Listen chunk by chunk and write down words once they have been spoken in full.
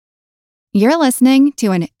You're listening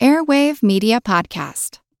to an Airwave Media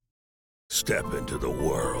Podcast. Step into the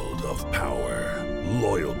world of power,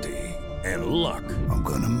 loyalty, and luck. I'm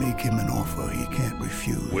gonna make him an offer he can't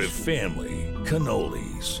refuse. With family,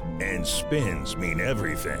 cannolis, and spins mean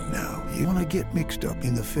everything. Now, you wanna get mixed up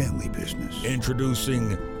in the family business.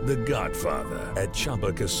 Introducing The Godfather at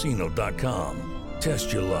ChumbaCasino.com.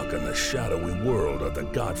 Test your luck in the shadowy world of The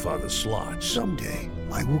Godfather slot. Someday,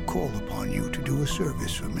 I will call upon you to do a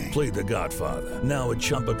service for me. Play The Godfather now at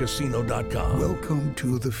ChumbaCasino.com. Welcome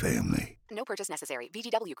to the family. No purchase necessary.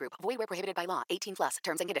 VGW Group. Void where prohibited by law. 18 plus.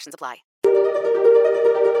 Terms and conditions apply.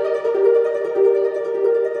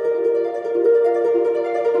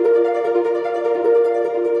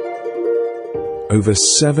 Over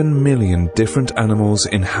 7 million different animals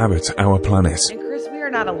inhabit our planet. And Chris, we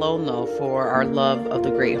are not alone, though, for our love of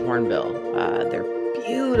the great hornbill. They're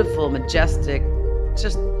beautiful, majestic,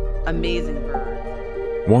 just amazing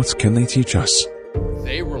birds. What can they teach us?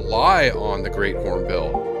 They rely on the great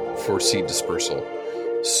hornbill for seed dispersal.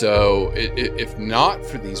 So if not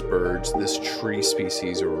for these birds, this tree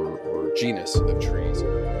species or genus of trees.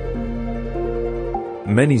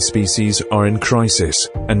 Many species are in crisis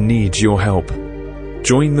and need your help.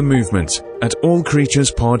 Join the movement at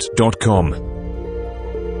allcreaturespod.com.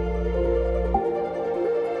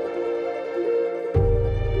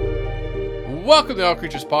 Welcome to All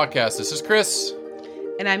Creatures Podcast. This is Chris.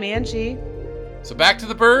 And I'm Angie. So back to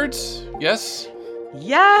the birds. Yes?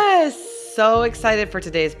 Yes! So excited for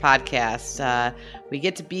today's podcast. We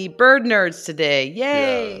get to be bird nerds today.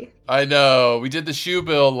 Yay! Yeah, I know. We did the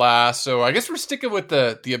shoebill last, so I guess we're sticking with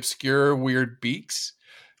the obscure, weird beaks.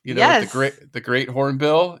 You know, yes. the great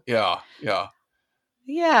hornbill. Yeah.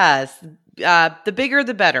 Yes. The bigger,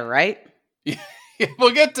 the better, right? Yeah,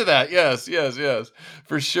 we'll get to that. Yes,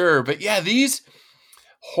 for sure. But yeah, these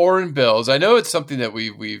hornbills, I know it's something that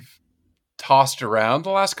we've tossed around the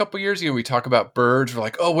last couple of years. You know, we talk about birds. We're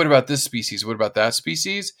like, oh, what about this species? What about that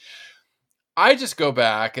species? I just go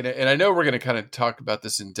back, and I know we're going to kind of talk about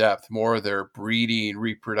this in depth, more of their breeding,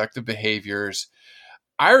 reproductive behaviors.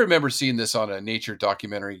 I remember seeing this on a nature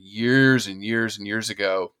documentary years and years and years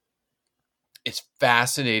ago. It's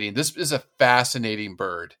fascinating. This is a fascinating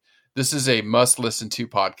bird. This is a must listen to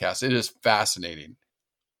podcast. It is fascinating.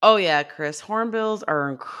 Oh yeah, Chris. Hornbills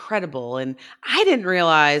are incredible. And I didn't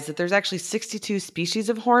realize that there's actually 62 species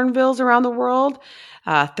of hornbills around the world,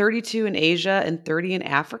 32 in Asia and 30 in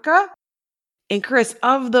Africa. And Chris,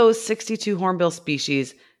 of those 62 hornbill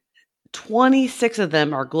species, 26 of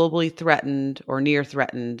them are globally threatened or near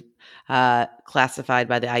threatened, classified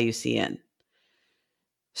by the IUCN.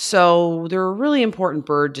 So they're a really important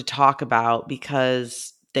bird to talk about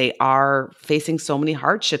because they are facing so many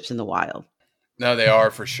hardships in the wild. No, they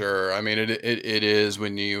are for sure. I mean, it is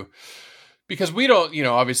when because we don't,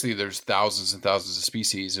 obviously there's thousands and thousands of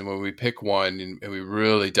species. And when we pick one and we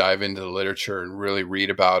really dive into the literature and really read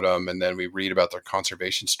about them, and then we read about their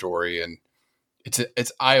conservation story, and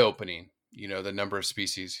it's eye-opening, the number of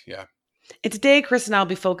species. Yeah. And today, Chris and I will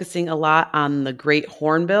be focusing a lot on the great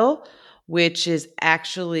hornbill, which is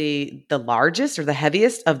actually the largest or the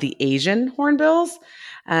heaviest of the Asian hornbills.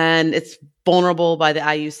 And it's vulnerable by the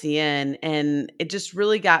IUCN. And it just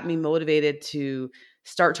really got me motivated to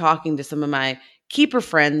start talking to some of my keeper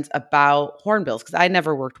friends about hornbills, because I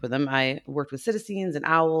never worked with them. I worked with cetaceans and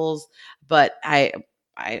owls, but I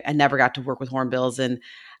never got to work with hornbills. And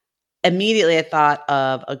immediately I thought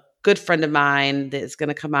of a good friend of mine that is going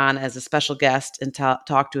to come on as a special guest and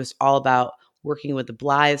talk to us all about working with the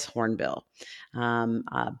Blythe's hornbill.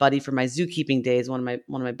 A buddy from my zookeeping days, one of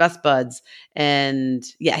my best buds. And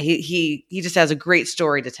yeah, he just has a great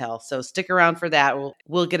story to tell. So stick around for that.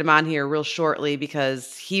 We'll get him on here real shortly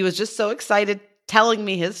because he was just so excited telling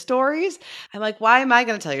me his stories. I'm like, why am I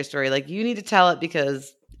going to tell your story? Like, you need to tell it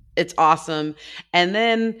because it's awesome. And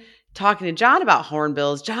then talking to John about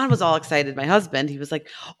hornbills, John was all excited. My husband, he was like,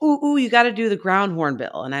 ooh, you got to do the ground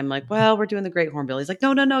hornbill. And I'm like, well, we're doing the great hornbill. He's like,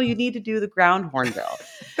 no, you need to do the ground hornbill.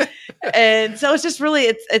 And so it's just really,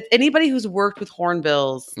 it's anybody who's worked with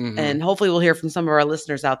hornbills, and hopefully we'll hear from some of our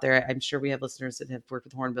listeners out there. I'm sure we have listeners that have worked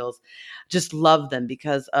with hornbills, just love them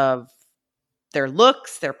because of their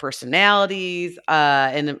looks, their personalities,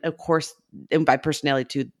 and of course, and by personality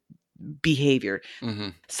too, behavior.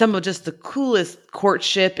 Some of just the coolest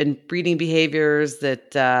courtship and breeding behaviors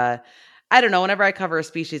that I don't know. Whenever I cover a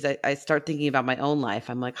species, I start thinking about my own life.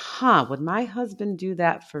 I'm like, would my husband do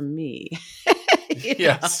that for me?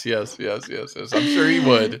 Yes. I'm sure he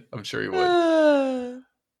would.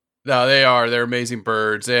 No, they're amazing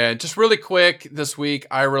birds. And just really quick this week,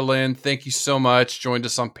 Ira Lynn, thank you so much. Joined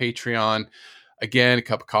us on Patreon. Again, a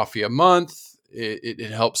cup of coffee a month.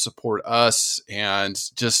 it helps support us and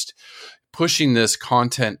just pushing this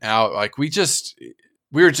content out. Like we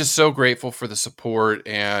were just so grateful for the support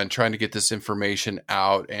and trying to get this information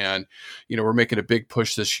out. And, we're making a big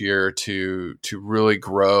push this year to really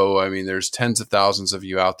grow. I mean, there's tens of thousands of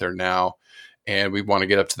you out there now, and we want to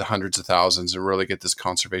get up to the hundreds of thousands and really get this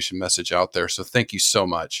conservation message out there. So thank you so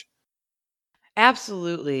much.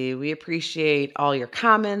 Absolutely. We appreciate all your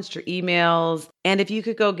comments, your emails. And if you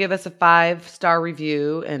could go give us a 5-star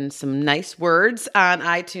review and some nice words on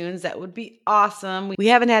iTunes, that would be awesome. We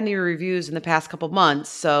haven't had any reviews in the past couple months,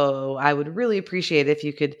 so I would really appreciate it if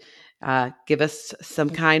you could give us some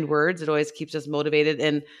kind words. It always keeps us motivated.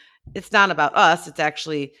 And it's not about us. It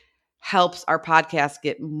actually helps our podcast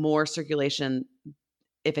get more circulation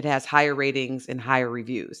if it has higher ratings and higher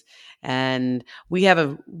reviews. And we have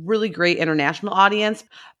a really great international audience,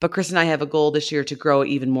 but Chris and I have a goal this year to grow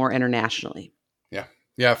even more internationally.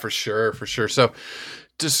 Yeah, for sure. So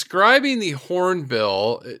describing the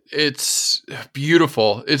hornbill, it's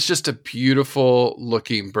beautiful. It's just a beautiful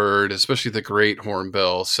looking bird, especially the great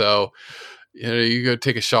hornbill. So, you go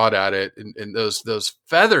take a shot at it, and those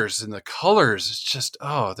feathers and the colors, it's just,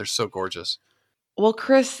 they're so gorgeous. Well,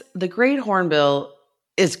 Chris, the great hornbill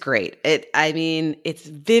is great. It's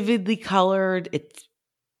vividly colored. It's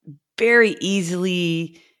very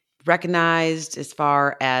easily recognized as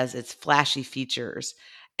far as its flashy features.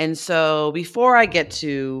 And so before I get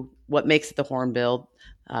to what makes it the hornbill,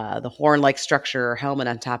 the horn-like structure or helmet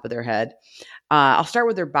on top of their head, I'll start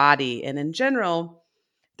with their body. And in general,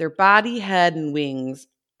 their body, head, and wings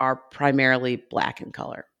are primarily black in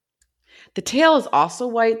color. The tail is also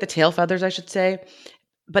white, the tail feathers, I should say,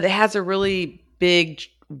 but it has a really big,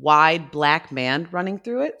 wide black band running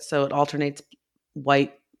through it. So it alternates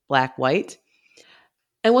white, black, white.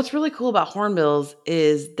 And what's really cool about hornbills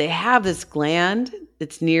is they have this gland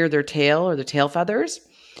that's near their tail or their tail feathers,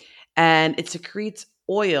 and it secretes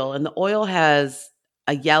oil. And the oil has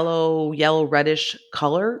a yellow reddish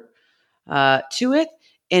color to it.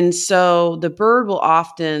 And so the bird will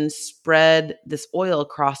often spread this oil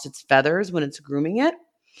across its feathers when it's grooming it.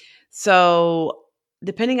 So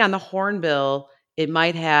depending on the hornbill, it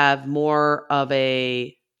might have more of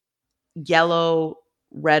a yellow,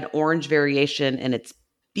 red, orange variation in its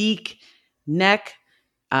beak, neck,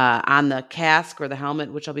 on the casque or the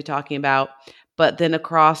helmet, which I'll be talking about, but then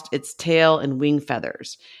across its tail and wing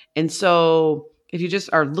feathers. And so if you just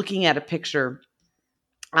are looking at a picture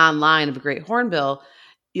online of a great hornbill,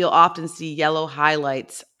 you'll often see yellow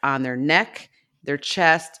highlights on their neck, their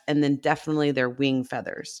chest, and then definitely their wing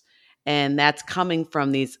feathers. And that's coming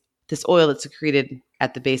from this oil that's secreted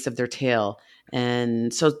at the base of their tail.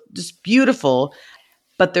 And so just beautiful,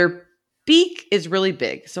 but their beak is really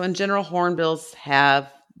big. So in general, hornbills have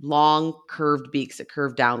long curved beaks that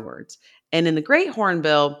curve downwards. And in the great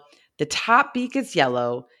hornbill, the top beak is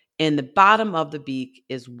yellow and the bottom of the beak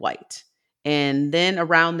is white. And then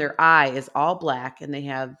around their eye is all black, and they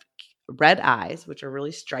have red eyes, which are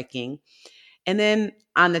really striking. And then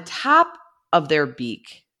on the top of their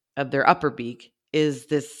beak, of their upper beak, is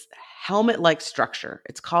this helmet-like structure.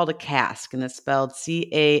 It's called a casque, and it's spelled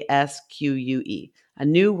C-A-S-Q-U-E. A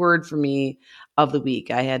new word for me of the week.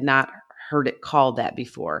 I had not heard it called that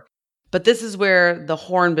before. But this is where the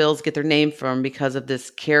hornbills get their name from, because of this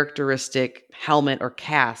characteristic helmet or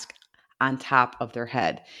casque on top of their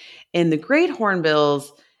head. And the great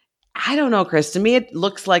hornbills, I don't know, Chris, to me it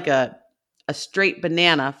looks like a straight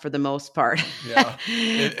banana for the most part. Yeah,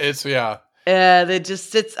 it's It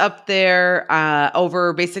just sits up there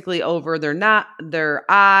over their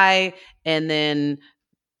eye, and then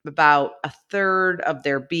about a third of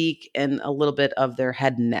their beak and a little bit of their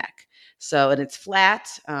head and neck. So, and it's flat.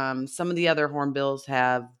 Some of the other hornbills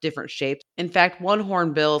have different shapes. In fact, one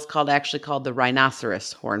hornbill is actually called the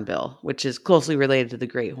rhinoceros hornbill, which is closely related to the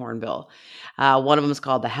great hornbill. One of them is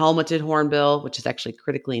called the helmeted hornbill, which is actually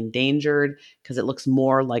critically endangered because it looks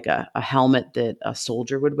more like a helmet that a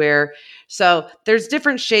soldier would wear. So there's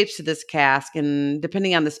different shapes to this casque, and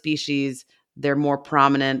depending on the species, they're more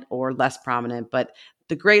prominent or less prominent. But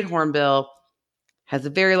the great hornbill has a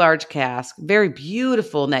very large casque, very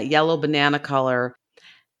beautiful in that yellow banana color.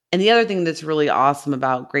 And the other thing that's really awesome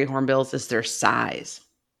about great hornbills is their size.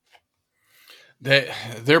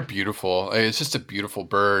 They're beautiful. It's just a beautiful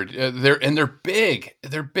bird. They're big.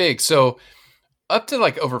 They're big. So up to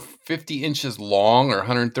like over 50 inches long or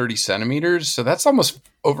 130 centimeters. So that's almost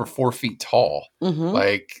over 4 feet tall. Mm-hmm.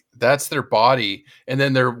 Like that's their body. And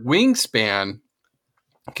then their wingspan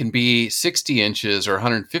can be 60 inches or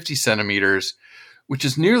 150 centimeters, which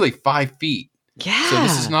is nearly 5 feet. Yeah. So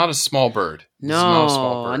this is not a small bird. No,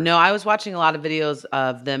 I was watching a lot of videos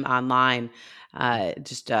of them online.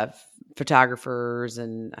 just photographers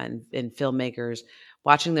and filmmakers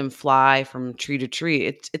watching them fly from tree to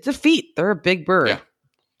tree. It's a feat. They're a big bird. Yeah.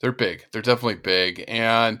 They're big. They're definitely big.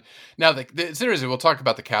 And now it's interesting. We'll talk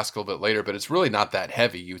about the casque a little bit later, but it's really not that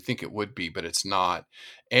heavy. You think it would be, but it's not.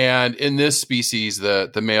 And in this species, the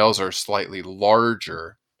males are slightly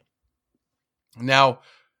larger. Now,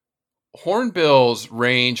 hornbills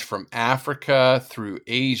range from Africa through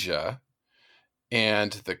Asia,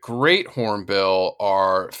 and the great hornbill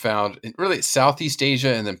are found in really Southeast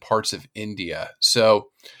Asia and then parts of India. So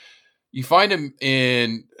you find them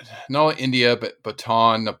in not only India, but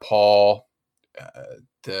Bhutan, Nepal,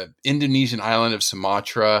 the Indonesian island of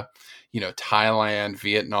Sumatra, Thailand,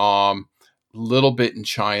 Vietnam, a little bit in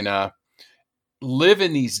China, live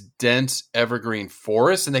in these dense evergreen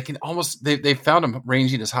forests. And they can they found them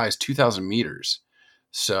ranging as high as 2,000 meters.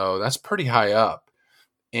 So that's pretty high up.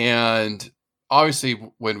 And obviously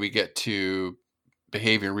when we get to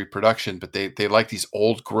behavior and reproduction, but they like these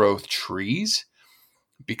old growth trees,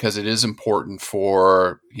 because it is important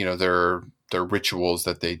for, their rituals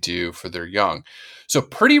that they do for their young. So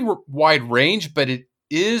pretty wide range, but it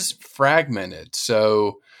is fragmented.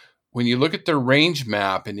 So when you look at their range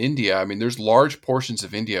map in India, I mean, there's large portions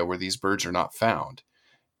of India where these birds are not found.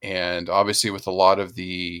 And obviously with a lot of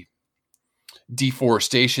the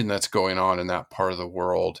deforestation that's going on in that part of the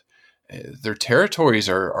world, their territories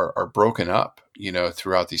are broken up,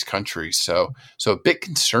 throughout these countries. So a bit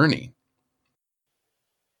concerning.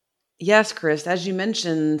 Yes, Chris, as you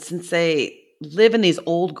mentioned, since they live in these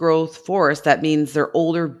old growth forests, that means they're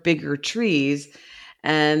older, bigger trees.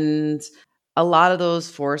 And a lot of those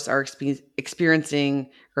forests are experiencing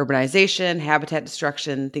urbanization, habitat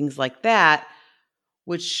destruction, things like that,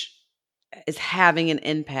 which is having an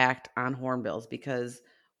impact on hornbills, because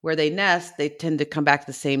where they nest, they tend to come back to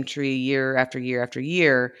the same tree year after year after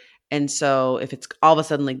year. And so if it's all of a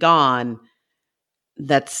sudden gone,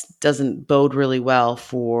 that doesn't bode really well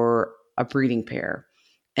for a breeding pair.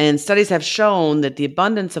 And studies have shown that the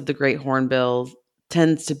abundance of the great hornbill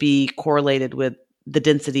tends to be correlated with the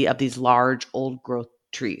density of these large old growth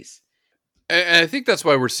trees. And I think that's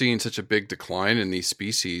why we're seeing such a big decline in these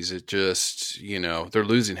species. It just, they're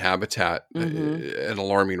losing habitat at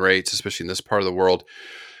alarming rates, especially in this part of the world.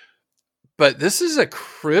 But this is a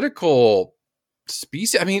critical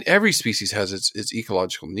species. I mean, every species has its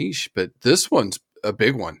ecological niche, but this one's a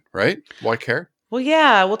big one, right? Why care? Well,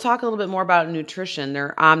 yeah, we'll talk a little bit more about nutrition.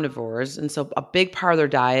 They're omnivores, and so a big part of their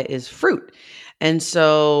diet is fruit. And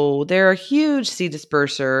so they're a huge seed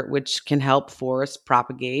disperser, which can help forests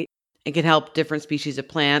propagate. It can help different species of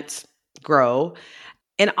plants grow.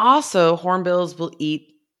 And also, hornbills will eat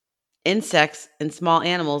insects and small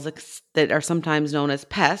animals that are sometimes known as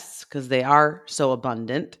pests, because they are so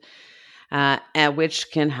abundant. Which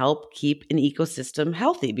can help keep an ecosystem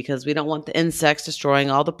healthy, because we don't want the insects destroying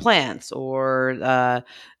all the plants or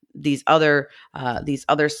these other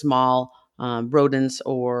small rodents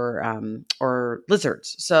or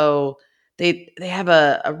lizards. So they have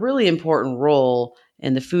a really important role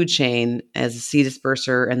in the food chain as a seed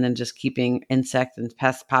disperser, and then just keeping insect and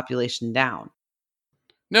pest population down.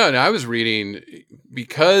 No, I was reading,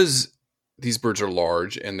 because these birds are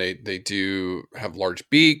large and they do have large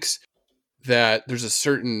beaks, that there's a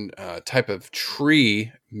certain type of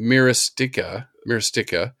tree, myristica,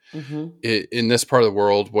 in this part of the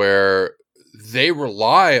world, where they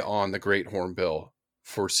rely on the great hornbill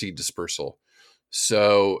for seed dispersal.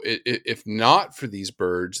 So if not for these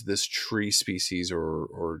birds, this tree species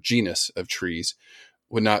or genus of trees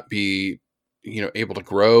would not be, able to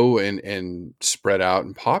grow and spread out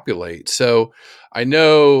and populate. So I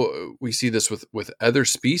know we see this with other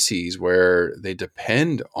species where they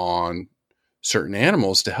depend on certain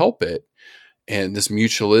animals to help it. And this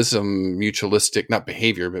mutualistic, not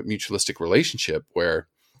behavior, but mutualistic relationship where,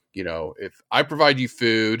 if I provide you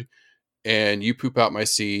food and you poop out my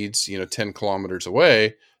seeds, 10 kilometers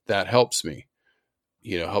away, that helps me,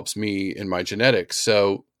 helps me in my genetics.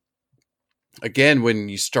 So again, when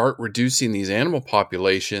you start reducing these animal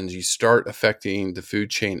populations, you start affecting the food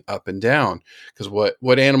chain up and down, because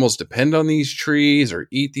what animals depend on these trees or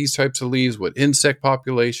eat these types of leaves, what insect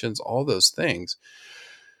populations, all those things.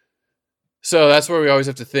 So that's where we always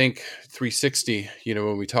have to think 360,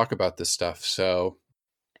 when we talk about this stuff. So,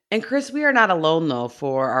 and Chris, we are not alone though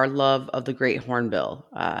for our love of the great hornbill.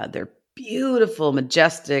 They're beautiful,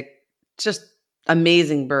 majestic, just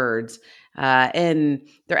amazing birds. And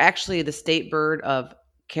they're actually the state bird of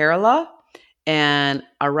Kerala and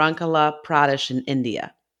Arunachala Pradesh in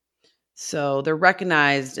India. So they're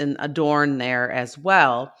recognized and adorned there as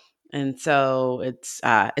well. And so it's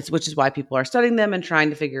which is why people are studying them and trying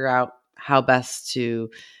to figure out how best to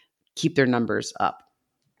keep their numbers up.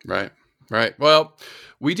 Right. Right. Well,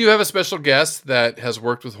 we do have a special guest that has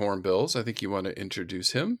worked with hornbills. I think you want to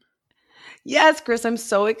introduce him. Yes, Chris, I'm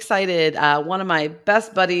so excited. One of my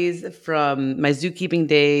best buddies from my zookeeping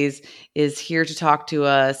days is here to talk to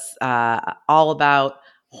us all about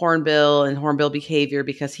hornbill and hornbill behavior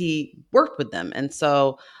because he worked with them. And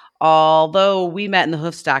so, although we met in the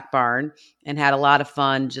hoofstock barn and had a lot of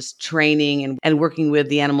fun just training and working with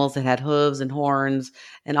the animals that had hooves and horns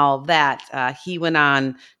and all of that, he went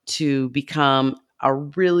on to become a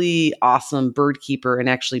really awesome bird keeper and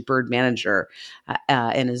actually bird manager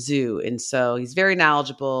in a zoo. And so he's very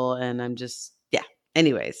knowledgeable, and I'm just, yeah.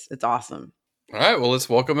 Anyways, it's awesome. All right. Well, let's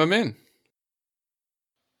welcome him in.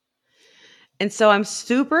 And so I'm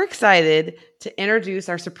super excited to introduce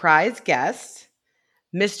our surprise guest,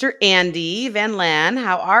 Mr. Andy Van Lan.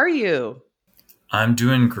 How are you? I'm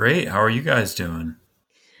doing great. How are you guys doing?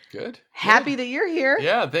 Good. Happy that you're here.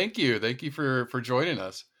 Yeah. Thank you. Thank you for joining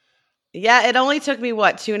us. Yeah. It only took me,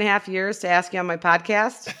 2.5 years to ask you on my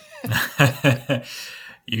podcast?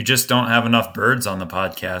 You just don't have enough birds on the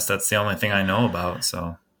podcast. That's the only thing I know about.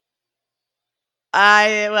 So,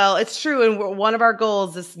 Well, it's true. And one of our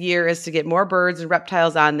goals this year is to get more birds and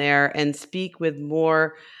reptiles on there and speak with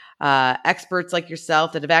more experts like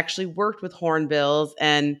yourself that have actually worked with hornbills.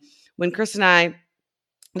 And when Chris and I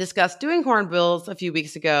discussed doing hornbills a few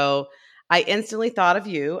weeks ago, I instantly thought of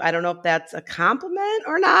you. I don't know if that's a compliment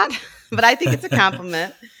or not, but I think it's a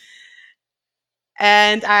compliment.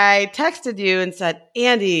 And I texted you and said,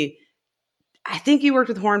 Andy, I think you worked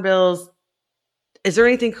with hornbills. Is there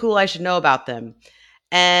anything cool I should know about them?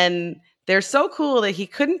 And they're so cool that he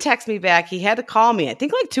couldn't text me back. He had to call me, I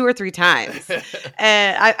think 2 or 3 times.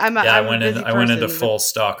 And I went into full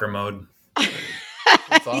stalker mode.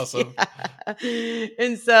 That's awesome. Yeah.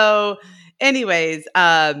 And so, anyways,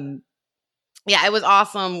 yeah, it was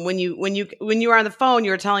awesome when you were on the phone.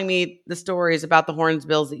 You were telling me the stories about the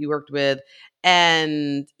hornbills that you worked with,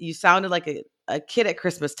 and you sounded like a kid at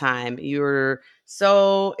Christmas time. You were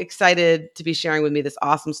so excited to be sharing with me this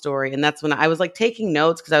awesome story, and that's when I was taking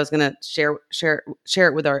notes because I was going to share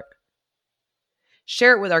it with our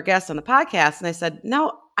guests on the podcast. And I said,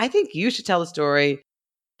 no, I think you should tell the story.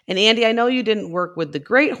 And Andy, I know you didn't work with the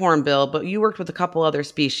great hornbill, but you worked with a couple other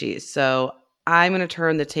species. So I'm going to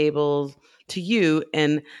turn the tables to you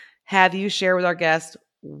and have you share with our guests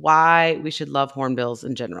why we should love hornbills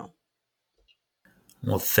in general.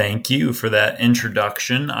 Well, thank you for that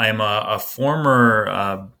introduction. I'm a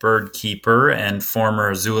former bird keeper and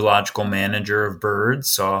former zoological manager of birds.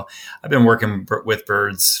 So I've been working with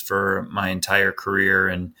birds for my entire career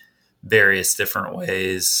in various different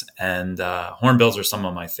ways. And hornbills are some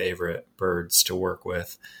of my favorite birds to work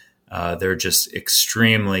with. They're just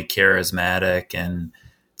extremely charismatic and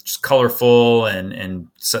just colorful, and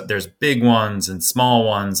so there's big ones and small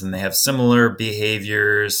ones, and they have similar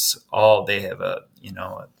behaviors. They have a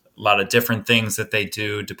lot of different things that they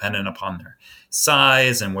do depending upon their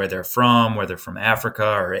size and where they're from, whether from Africa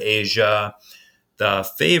or Asia. The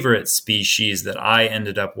favorite species that I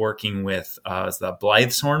ended up working with is the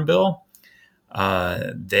Blythe's hornbill.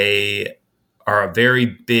 They are a very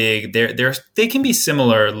big. They can be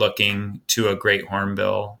similar looking to a great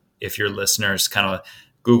hornbill if your listeners kind of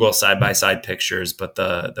Google side-by-side pictures, but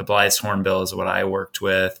the Blythe's hornbill is what I worked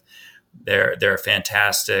with. They're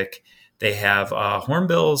fantastic. They have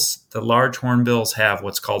hornbills. The large hornbills have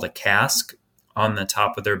what's called a casque on the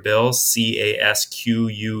top of their bills,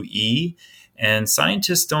 CASQUE, and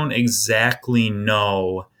scientists don't exactly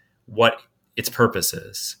know what its purpose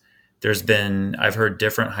is. I've heard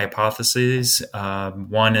different hypotheses.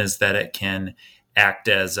 One is that it can act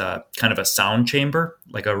as a kind of a sound chamber,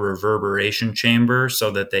 like a reverberation chamber,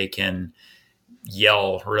 so that they can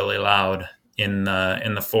yell really loud in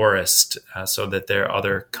the forest, so that their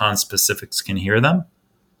other conspecifics can hear them.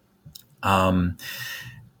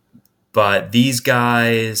 But these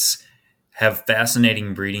guys have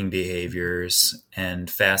fascinating breeding behaviors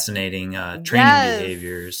and fascinating training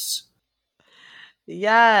behaviors.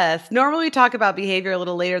 Yes. Normally we talk about behavior a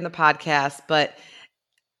little later in the podcast, but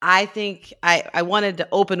I think I wanted to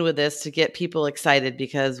open with this to get people excited,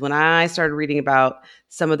 because when I started reading about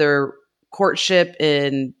some of their courtship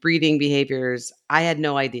and breeding behaviors, I had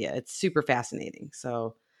no idea. It's super fascinating.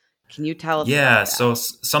 So can you tell us about that? So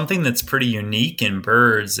something that's pretty unique in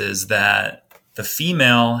birds is that the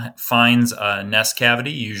female finds a nest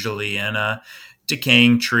cavity, usually in a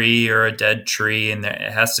decaying tree or a dead tree, and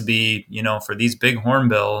it has to be, for these big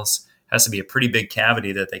hornbills, has to be a pretty big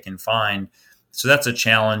cavity that they can find. So that's a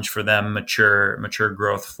challenge for them, mature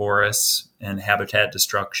growth forests and habitat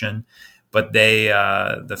destruction. But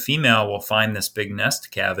the female will find this big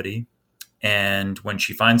nest cavity, and when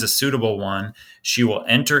she finds a suitable one, she will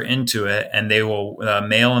enter into it, and they will,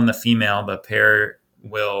 male and the female, the pair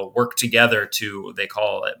will work together to, they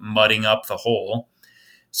call it mudding up the hole.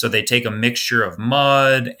 So they take a mixture of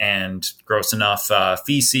mud and gross enough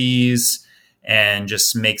feces and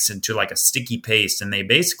just makes it into like a sticky paste. And they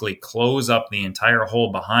basically close up the entire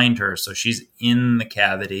hole behind her. So she's in the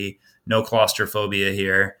cavity, no claustrophobia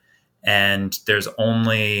here. And there's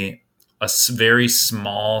only a very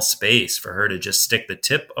small space for her to just stick the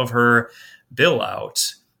tip of her bill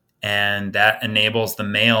out. And that enables the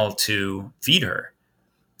male to feed her.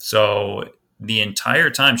 So the entire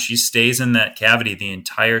time she stays in that cavity, the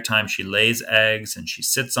entire time she lays eggs and she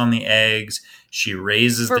sits on the eggs, she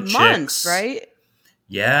raises for the chicks. months, right?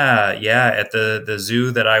 Yeah. At the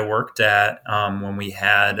zoo that I worked at, when we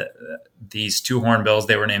had these two hornbills,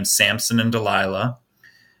 they were named Samson and Delilah.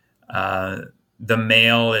 The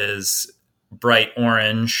male is bright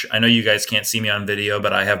orange. I know you guys can't see me on video,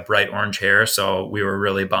 but I have bright orange hair, so we were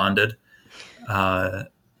really bonded.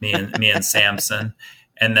 Me and Samson.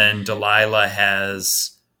 And then Delilah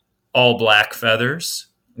has all black feathers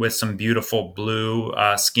with some beautiful blue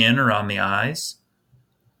skin around the eyes.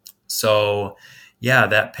 So, yeah,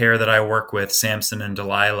 that pair that I work with, Samson and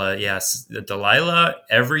Delilah, yes, Delilah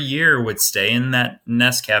every year would stay in that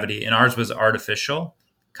nest cavity. And ours was artificial,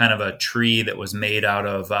 kind of a tree that was made out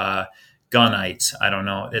of gunite. I don't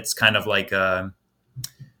know. It's kind of like a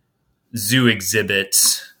zoo exhibit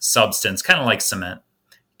substance, kind of like cement.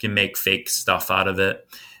 Can make fake stuff out of it.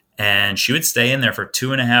 And she would stay in there for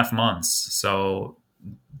 2.5 months. So,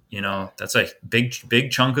 that's a big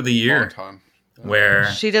chunk of the year. Long time.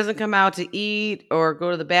 Where She doesn't come out to eat or go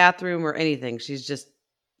to the bathroom or anything. She's just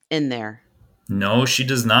in there. No, she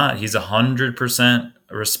does not. He's 100%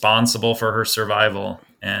 responsible for her survival.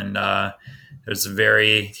 And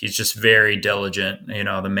he's just very diligent.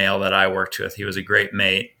 The male that I worked with, he was a great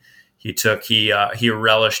mate. He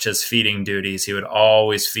relished his feeding duties. He would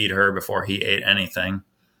always feed her before he ate anything.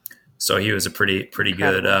 So he was a pretty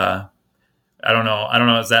good. I don't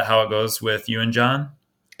know. Is that how it goes with you and John?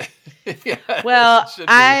 Yeah, well,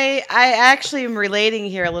 I actually am relating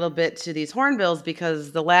here a little bit to these hornbills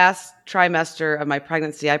because the last trimester of my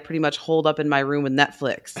pregnancy, I pretty much holed up in my room with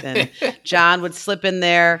Netflix, and John would slip in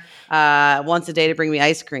there once a day to bring me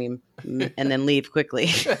ice cream and then leave quickly.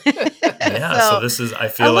 Yeah, so this is. I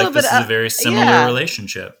feel like this is a very similar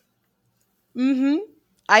relationship. Mm-hmm.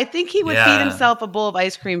 I think he would feed himself a bowl of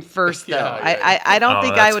ice cream first, though. I don't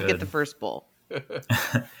think I would get the first bowl.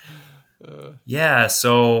 Yeah,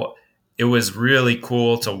 so it was really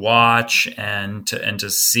cool to watch and to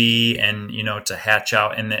see and to hatch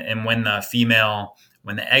out and when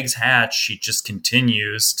the eggs hatch, she just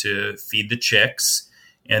continues to feed the chicks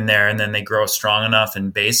in there, and then they grow strong enough,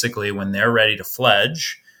 and basically when they're ready to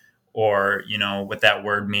fledge, or what that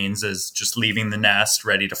word means is just leaving the nest,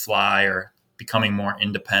 ready to fly or becoming more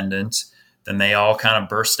independent, then they all kind of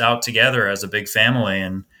burst out together as a big family,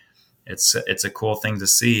 and it's a cool thing to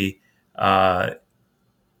see.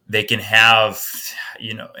 They can have,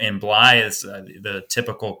 in Blythe, the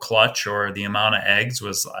typical clutch or the amount of eggs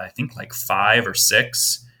was, I think, like 5 or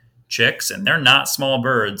 6 chicks, and they're not small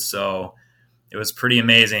birds. So it was pretty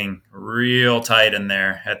amazing, real tight in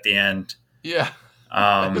there at the end. Yeah.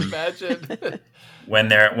 I can imagine. when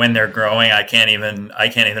they're growing, I can't even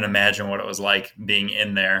imagine what it was like being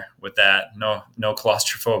in there with that. No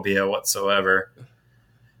claustrophobia whatsoever.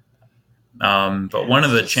 But one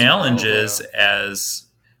of the challenges as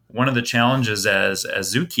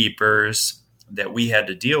zookeepers that we had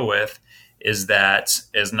to deal with is that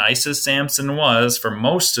as nice as Samson was for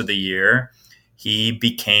most of the year, he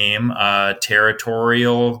became a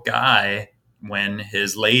territorial guy when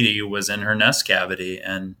his lady was in her nest cavity.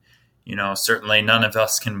 And, certainly none of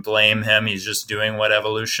us can blame him. He's just doing what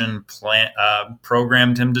evolution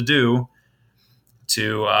programmed him to do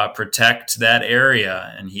to protect that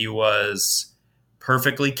area. And he was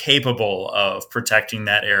perfectly capable of protecting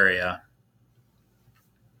that area.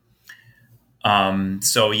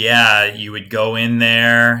 So you would go in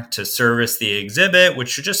there to service the exhibit,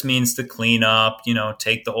 which just means to clean up,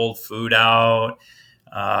 take the old food out,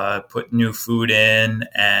 put new food in,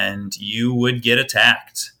 and you would get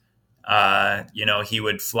attacked. He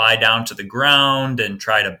would fly down to the ground and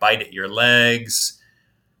try to bite at your legs.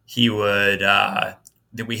 He would,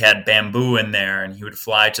 we had bamboo in there, and he would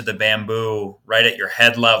fly to the bamboo right at your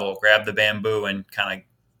head level, grab the bamboo and kind of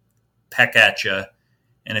peck at you.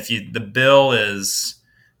 And if the bill is,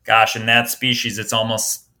 in that species, it's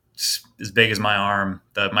almost as big as my arm,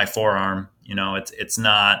 my forearm. It's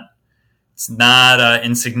not It's not an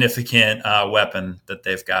insignificant weapon that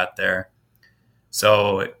they've got there.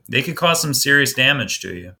 So they could cause some serious damage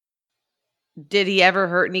to you. Did he ever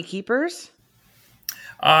hurt any keepers?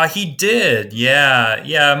 He did.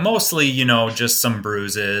 Yeah. Mostly, just some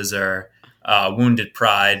bruises or wounded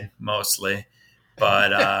pride, mostly.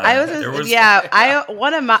 But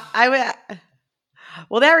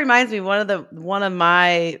well, that reminds me, one of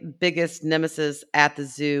my biggest nemesis at the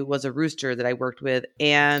zoo was a rooster that I worked with,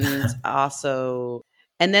 and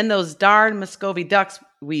then those darn Muscovy ducks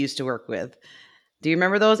we used to work with. Do you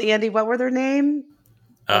remember those, Andy? What were their name?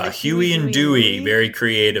 Huey and Dewey, very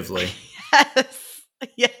creatively.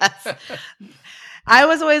 Yes. I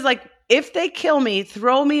was always like, if they kill me,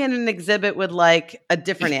 throw me in an exhibit with like a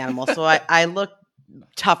different animal, so I look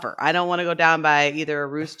tougher. I don't want to go down by either a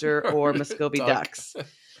rooster or Muscovy ducks.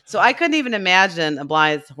 So I couldn't even imagine a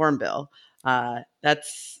Blythe's hornbill.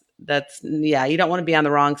 That's you don't want to be on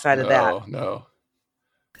the wrong side of that. No.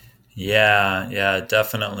 Yeah,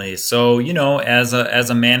 definitely. So, as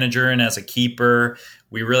a manager and as a keeper,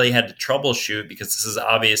 we really had to troubleshoot because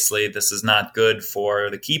this is not good for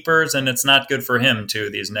the keepers, and it's not good for him too,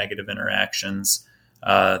 these negative interactions,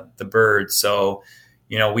 the bird. So,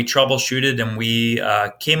 we troubleshooted and we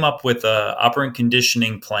came up with a operant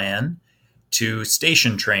conditioning plan to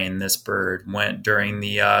station train this bird during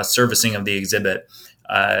the servicing of the exhibit.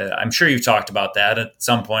 I'm sure you've talked about that at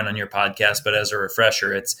some point on your podcast, but as a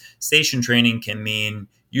refresher, it's station training can mean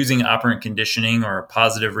using operant conditioning or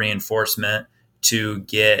positive reinforcement to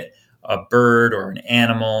get a bird or an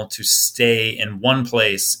animal to stay in one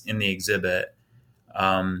place in the exhibit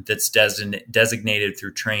that's designated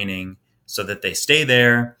through training so that they stay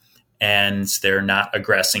there and they're not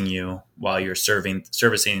aggressing you while you're servicing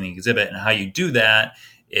the exhibit. And how you do that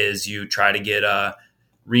is you try to get a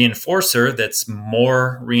reinforcer that's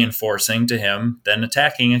more reinforcing to him than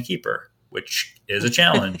attacking a keeper, which is a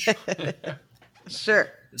challenge. Sure.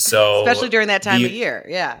 So especially during that time of year.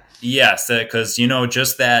 Yeah. Yes, because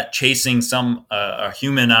just that chasing a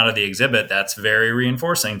human out of the exhibit, that's very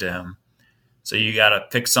reinforcing to him. So you got to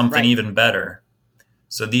pick something even better.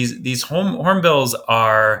 So these hornbills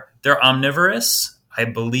they're omnivorous. I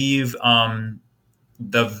believe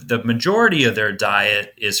the majority of their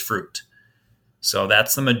diet is fruit. So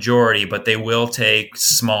that's the majority, but they will take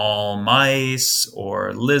small mice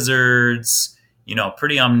or lizards,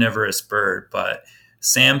 pretty omnivorous bird. But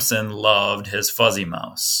Samson loved his fuzzy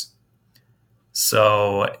mouse.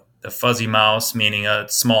 So the fuzzy mouse, meaning a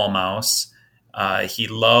small mouse, he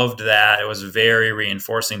loved that. It was very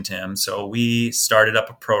reinforcing to him. So we started up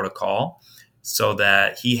a protocol so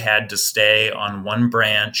that he had to stay on one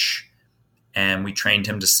branch, and we trained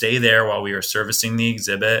him to stay there while we were servicing the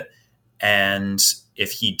exhibit. And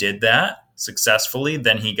if he did that successfully,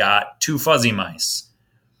 then he got 2 fuzzy mice.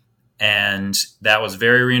 And that was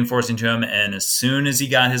very reinforcing to him. And as soon as he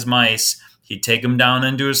got his mice, he'd take them down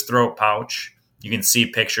into his throat pouch. You can see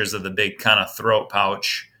pictures of the big kind of throat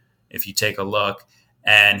pouch if you take a look.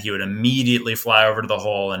 And he would immediately fly over to the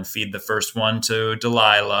hole and feed the first one to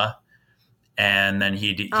Delilah. And then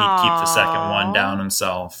he'd keep the second one down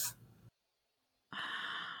himself.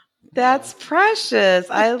 That's precious.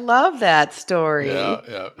 I love that story.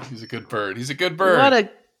 Yeah. He's a good bird. What a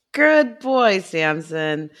good boy,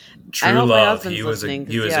 Samson. True love. He was a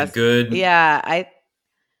good. Yeah, I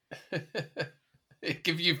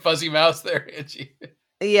give you fuzzy mouse there, Angie.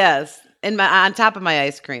 Yes, and on top of my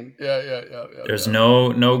ice cream. Yeah. There's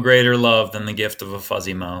no greater love than the gift of a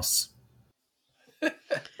fuzzy mouse.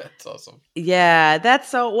 That's awesome. Yeah, that's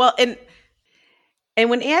so well. And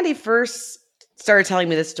when Andy first started telling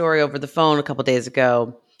me this story over the phone a couple days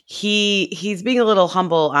ago, he's being a little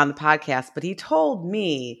humble on the podcast, but he told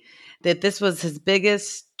me that this was his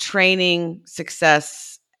biggest training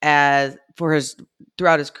success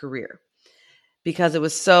throughout his career, because it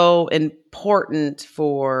was so important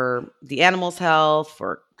for the animal's health,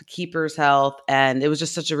 for the keeper's health, and it was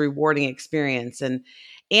just such a rewarding experience. And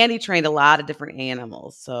Andy trained a lot of different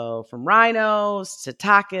animals, so from rhinos to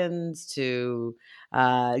takins to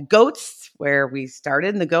goats, where we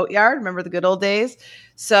started in the goat yard. Remember the good old days?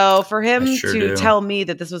 So for him tell me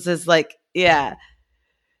that this was his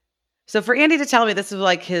So for Andy to tell me this was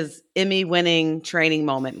like his Emmy winning training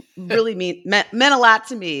moment really meant a lot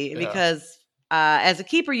to me, because as a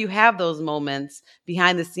keeper, you have those moments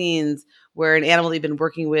behind the scenes where an animal you've been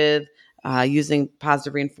working with using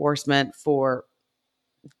positive reinforcement for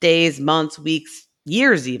days, months, weeks,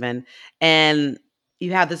 years even. And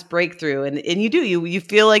you have this breakthrough, and you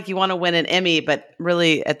feel like you want to win an Emmy, but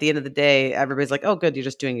really at the end of the day, everybody's like, oh, good, you're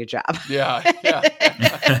just doing your job. Yeah.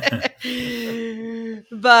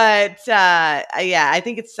 But yeah, I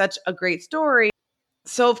think it's such a great story.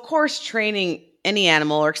 So of course, training any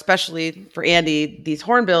animal, or especially for Andy, these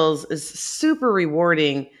hornbills is super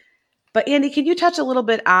rewarding. But Andy, can you touch a little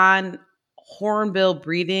bit on hornbill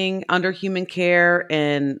breeding under human care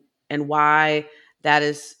and why that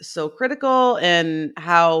is so critical, and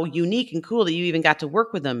how unique and cool that you even got to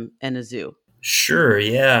work with them in a zoo? Sure,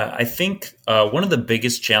 yeah. I think one of the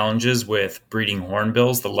biggest challenges with breeding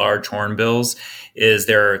hornbills, the large hornbills, is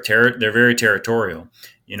they're very territorial.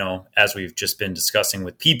 As we've just been discussing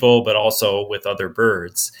with people, but also with other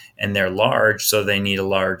birds, and they're large, so they need a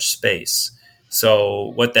large space.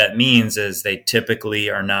 So what that means is they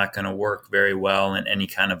typically are not going to work very well in any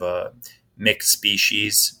kind of a mixed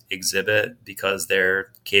species exhibit, because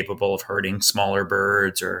they're capable of hurting smaller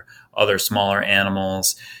birds or other smaller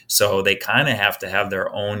animals. So they kind of have to have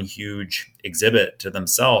their own huge exhibit to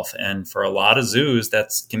themselves. And for a lot of zoos,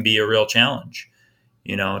 that can be a real challenge,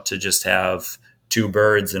 to just have two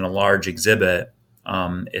birds in a large exhibit.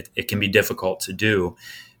 It can be difficult to do.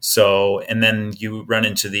 So, and then you run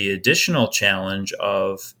into the additional challenge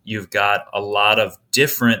of you've got a lot of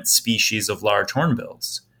different species of large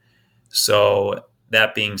hornbills. So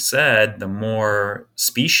that being said, the more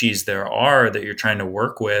species there are that you're trying to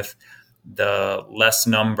work with, the less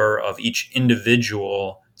number of each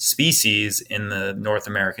individual species in the North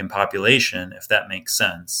American population, if that makes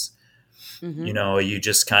sense. Mm-hmm. You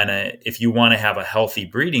just if you want to have a healthy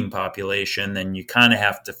breeding population, then you kind of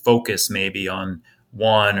have to focus maybe on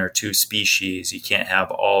one or two species. You can't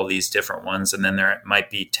have all these different ones. And then there might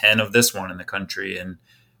be 10 of this one in the country and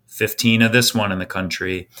 15 of this one in the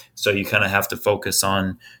country. So you kind of have to focus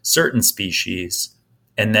on certain species.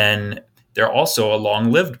 And then they're also a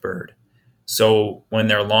long-lived bird. So when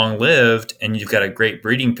they're long-lived and you've got a great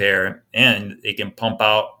breeding pair, and they can pump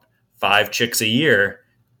out 5 chicks a year,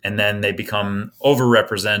 and then they become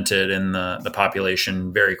overrepresented in the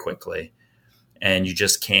population very quickly. And you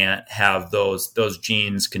just can't have those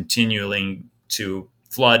genes continuing to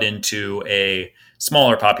flood into a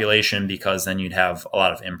smaller population, because then you'd have a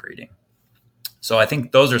lot of inbreeding. So I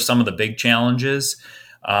think those are some of the big challenges.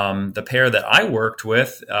 The pair that I worked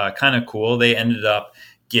with, kind of cool, they ended up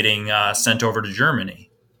getting sent over to Germany.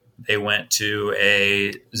 They went to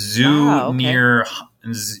a zoo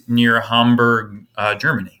near Hamburg,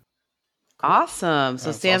 Germany. Awesome.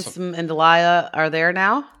 So Samson and Delilah are there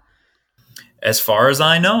now? As far as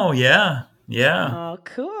I know, yeah. Oh,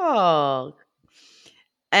 cool.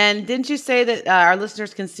 And didn't you say that our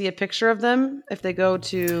listeners can see a picture of them if they go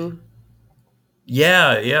to...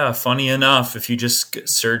 Yeah. Funny enough, if you just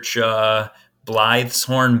search Blythe's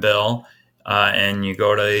Hornbill and you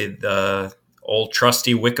go to the old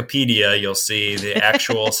trusty Wikipedia, you'll see the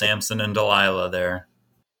actual Samson and Delilah there.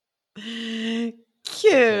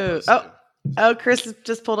 Cute. Oh, Chris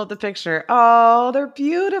just pulled up the picture. Oh, they're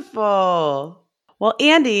beautiful. Well,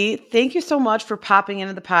 Andy, thank you so much for popping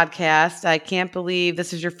into the podcast. I can't believe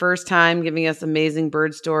this is your first time giving us amazing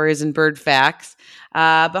bird stories and bird facts.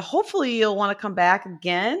 But hopefully you'll want to come back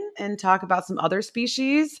again and talk about some other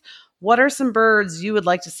species. What are some birds you would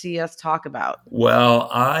like to see us talk about? Well,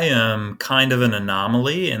 I am kind of an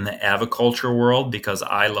anomaly in the aviculture world because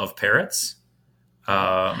I love parrots.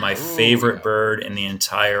 My favorite bird in the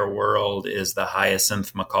entire world is the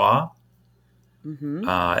hyacinth macaw. Mm-hmm.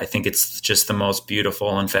 I think it's just the most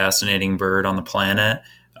beautiful and fascinating bird on the planet.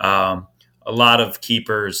 A lot of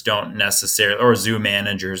keepers don't necessarily, or zoo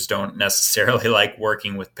managers don't necessarily like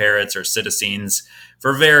working with parrots or citizens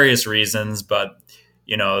for various reasons. But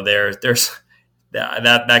there's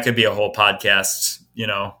that could be a whole podcast,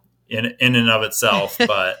 in and of itself.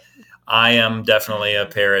 But I am definitely a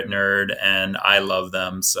parrot nerd, and I love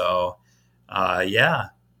them. So, I'd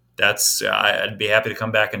be happy to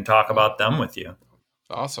come back and talk about them with you.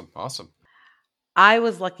 Awesome. I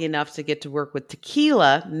was lucky enough to get to work with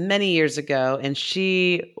Tequila many years ago, and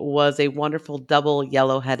she was a wonderful double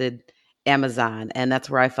yellow-headed Amazon, and that's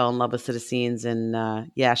where I fell in love with citizens.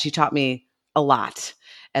 And she taught me a lot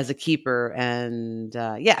as a keeper. And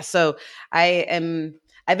so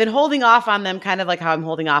I've been holding off on them, kind of like how I'm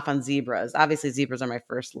holding off on zebras. Obviously, zebras are my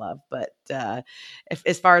first love, but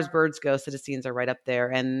as far as birds go, citizens are right up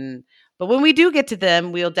there. But when we do get to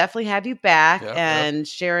them, we'll definitely have you back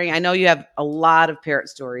sharing. I know you have a lot of parrot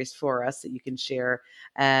stories for us that you can share.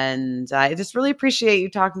 And I just really appreciate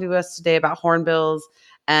you talking to us today about hornbills.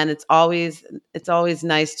 And it's always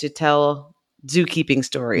nice to tell zookeeping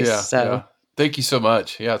stories. Yeah. Thank you so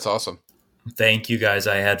much. Yeah, it's awesome. Thank you guys.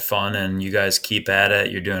 I had fun, and you guys keep at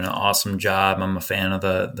it. You're doing an awesome job. I'm a fan of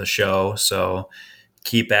the show, so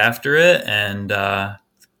keep after it, and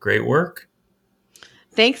great work.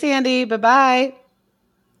 Thanks, Andy. Bye-bye.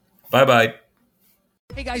 Bye-bye.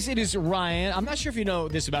 Hey guys, it is Ryan. I'm not sure if you know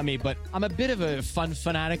this about me, but I'm a bit of a fun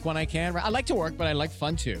fanatic when I can. I like to work, but I like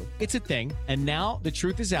fun too. It's a thing. And now the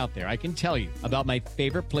truth is out there. I can tell you about my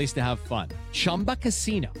favorite place to have fun. Chumba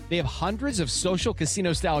Casino. They have hundreds of social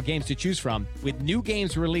casino style games to choose from with new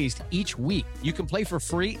games released each week. You can play for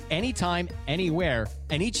free anytime, anywhere.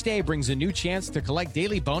 And each day brings a new chance to collect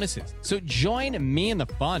daily bonuses. So join me in the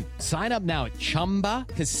fun. Sign up now at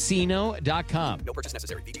ChumbaCasino.com. No purchase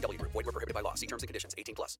necessary. VGW Group. Void where prohibited by law. See terms and conditions.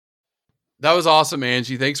 18+. That was awesome,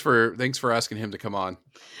 Angie. Thanks for asking him to come on.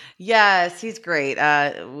 Yes, he's great.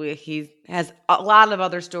 He has a lot of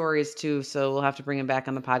other stories too, so we'll have to bring him back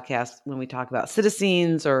on the podcast when we talk about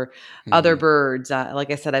citizens or other birds.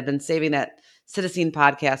 Like I said, I've been saving that citizen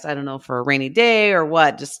podcast. I don't know, for a rainy day or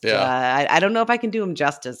what. Just I don't know if I can do him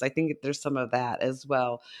justice. I think there's some of that as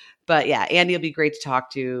well. But yeah, Andy will be great to talk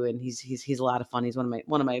to, and he's a lot of fun. He's one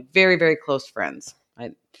of my very, very close friends.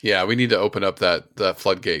 Yeah, we need to open up that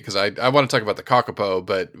floodgate, because I want to talk about the kakapo,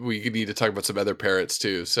 but we need to talk about some other parrots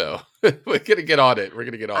too. So we're gonna get on it.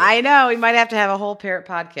 I know we might have to have a whole parrot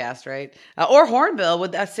podcast, right? Or hornbill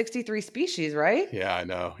with 63 species, right? Yeah, I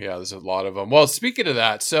know. Yeah, there's a lot of them. Well, speaking of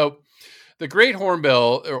that, so the great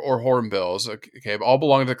hornbill or hornbills, okay, all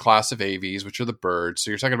belong to the class of aves, which are the birds. So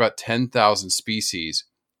you're talking about 10,000 species.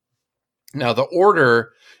 Now the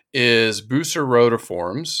order is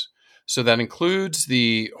Bucerotiformes. So that includes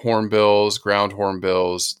the hornbills, ground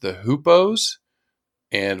hornbills, the hoopos,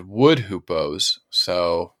 and wood hoopos.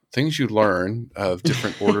 So things you learn of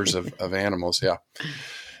different orders of animals. Yeah.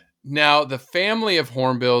 Now, the family of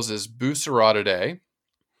hornbills is Bucerotidae.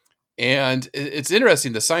 And it's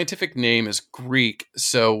interesting. The scientific name is Greek.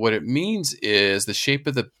 So what it means is the shape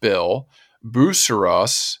of the bill.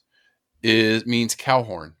 Buceros means cow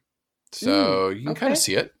horn. So you can kind of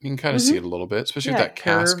see it. You can kind of see it a little bit, especially with that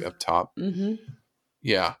cask up top. Mm-hmm.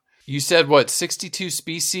 Yeah. You said, 62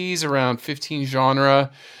 species, around 15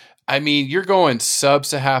 genera. I mean, you're going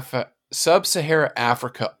sub-Saharan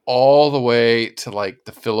Africa all the way to like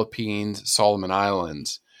the Philippines, Solomon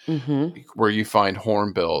Islands, where you find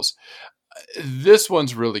hornbills. This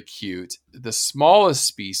one's really cute. The smallest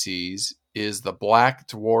species is the black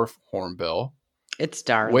dwarf hornbill. It's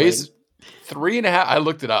darling. Weighs 3.5. I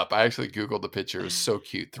looked it up. I actually Googled the picture. It was so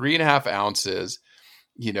cute. 3.5 ounces.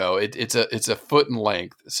 You know, it's a foot in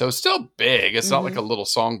length. So it's still big. It's not like a little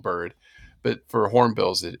songbird, but for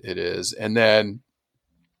hornbills, it is. And then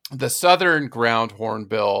the southern ground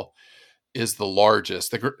hornbill is the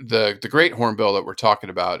largest. The great hornbill that we're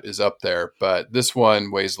talking about is up there, but this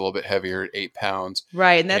one weighs a little bit heavier at 8 pounds.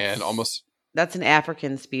 Right. That's an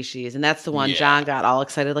African species, and that's the one John got all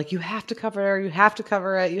excited, like, you have to cover it, you have to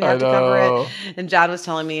cover it, you have to cover it. And John was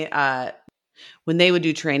telling me when they would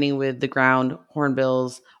do training with the ground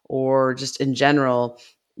hornbills or just in general,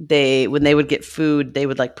 when they would get food, they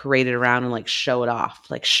would like parade it around and like show it off,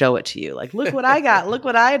 like show it to you, like, look what I got, look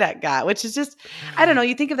what I got, which is just, I don't know,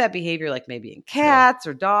 you think of that behavior like maybe in cats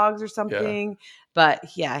or dogs or something. Yeah.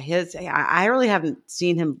 But yeah, I really haven't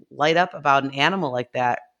seen him light up about an animal like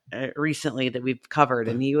that recently that we've covered,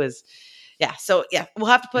 and he was, so we'll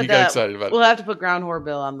have to put ground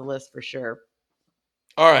hornbill on the list for sure.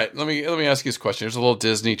 All right, let me ask you this question. There's a little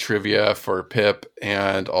Disney trivia for Pip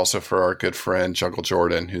and also for our good friend Jungle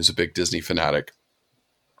Jordan, who's a big Disney fanatic.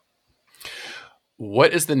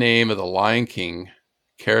 What is the name of the Lion King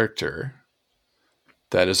character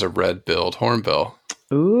that is a red-billed hornbill?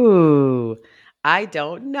 Ooh, I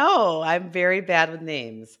don't know. I'm very bad with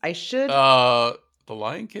names. I should. The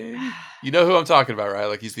Lion King? You know who I'm talking about, right?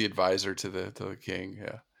 Like, he's the advisor to the king.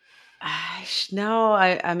 Yeah. No,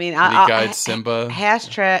 I mean, he guides Simba.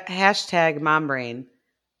 Hashtag mom brain.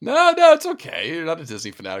 No, it's okay. You're not a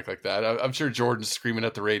Disney fanatic like that. I'm sure Jordan's screaming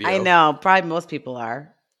at the radio. I know. Probably most people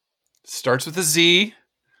are. Starts with a Z.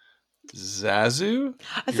 Zazu?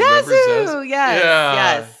 Zazu!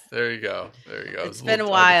 Yes. There you go. It's been a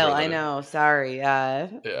while. I know. Sorry. I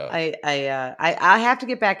have to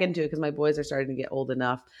get back into it because my boys are starting to get old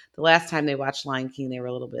enough. The last time they watched Lion King, they were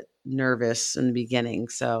a little bit nervous in the beginning.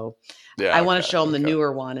 So I want to show them the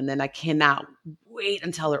newer one. And then I cannot wait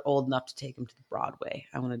until they're old enough to take them to the Broadway.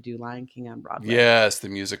 I want to do Lion King on Broadway. Yes, the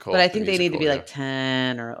musical. But I think they need to be like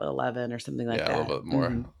 10 or 11 or something like that. Yeah, a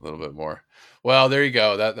little bit more. Well, there you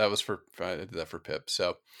go. That was I did that for Pip.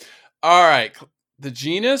 So, all right. The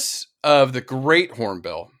genus of the great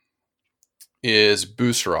hornbill is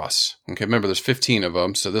Buceros. Okay, remember there's 15 of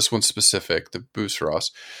them, so this one's specific, the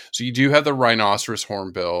Buceros. So you do have the rhinoceros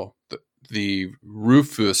hornbill, the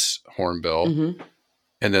Rufous hornbill,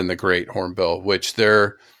 and then the great hornbill, which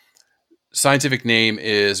their scientific name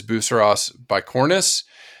is Buceros bicornis.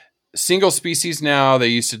 Single species now. They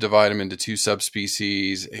used to divide them into 2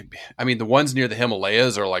 subspecies. I mean, the ones near the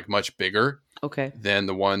Himalayas are like much bigger than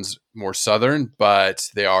the ones more southern, but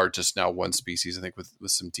they are just now one species, I think, with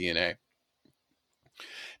some DNA.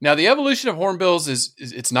 Now, the evolution of hornbills is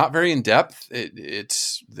it's not very in depth.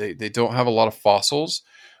 They don't have a lot of fossils.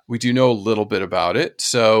 We do know a little bit about it.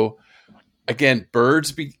 So, again,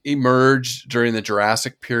 birds emerged during the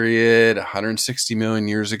Jurassic period, 160 million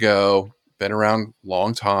years ago. Been around a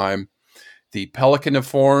long time. The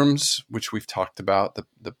pelicaniforms, which we've talked about,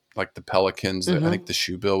 the pelicans, I think the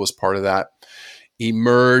shoebill was part of that,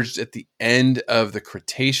 emerged at the end of the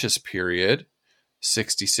Cretaceous period,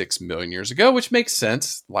 66 million years ago, which makes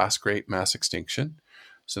sense. Last great mass extinction.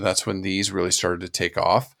 So that's when these really started to take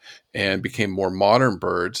off and became more modern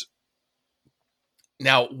birds.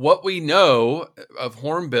 Now, what we know of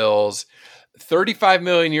hornbills, 35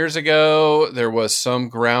 million years ago, there was some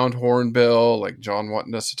ground hornbill, like John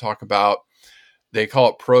wanted us to talk about. They call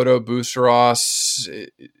it Protobuceros,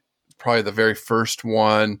 probably the very first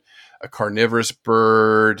one, a carnivorous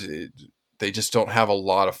bird. They just don't have a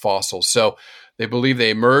lot of fossils. So they believe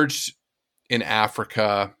they emerged in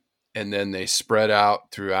Africa and then they spread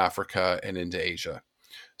out through Africa and into Asia.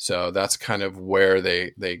 So that's kind of where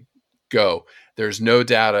they go. There's no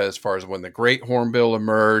data as far as when the great hornbill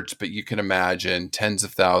emerged, but you can imagine tens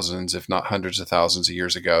of thousands, if not hundreds of thousands of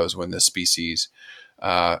years ago is when this species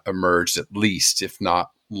emerged, at least, if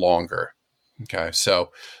not longer. Okay,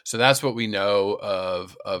 so that's what we know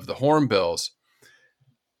of the hornbills.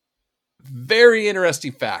 Very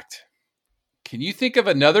interesting fact. Can you think of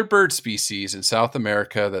another bird species in South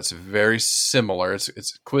America that's very similar?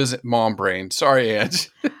 It's quiz mom brain. Sorry, Ange.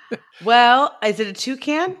 Well, is it a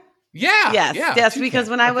toucan? Yeah. Yes. Because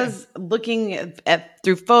when I was looking at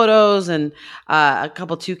through photos and a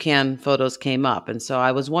couple toucan photos came up, and so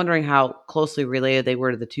I was wondering how closely related they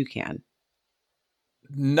were to the toucan.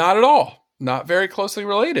 Not at all. Not very closely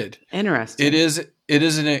related. Interesting. It is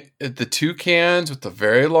the toucans with the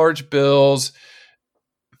very large bills.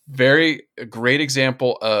 A great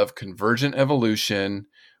example of convergent evolution,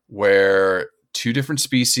 where 2 different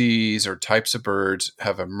species or types of birds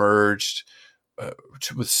have emerged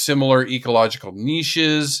with similar ecological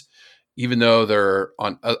niches, even though they're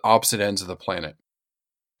on opposite ends of the planet.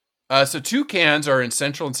 So toucans are in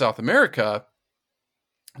Central and South America.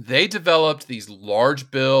 They developed these large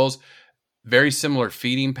bills, very similar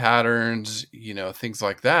feeding patterns, things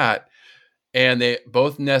like that. And they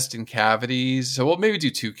both nest in cavities. So we'll maybe do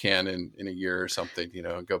toucan in a year or something,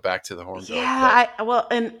 and go back to the hornbill. Yeah,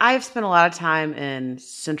 and I've spent a lot of time in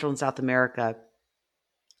Central and South America.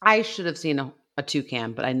 I should have seen a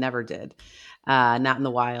toucan, but I never did, not in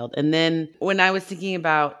the wild. And then when I was thinking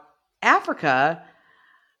about Africa,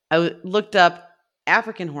 I looked up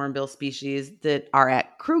African hornbill species that are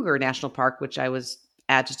at Kruger National Park, which I was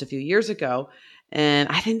at just a few years ago, and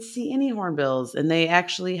I didn't see any hornbills. And they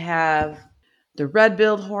actually have the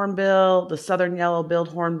red-billed hornbill, the southern yellow-billed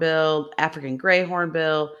hornbill, African gray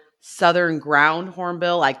hornbill, southern ground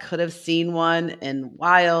hornbill. I could have seen one in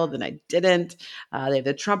wild, and I didn't. They have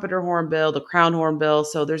the trumpeter hornbill, the crown hornbill.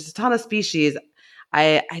 So there's a ton of species.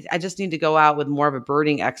 I just need to go out with more of a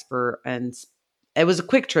birding expert, and it was a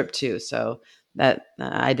quick trip too. So that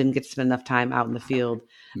I didn't get to spend enough time out in the field.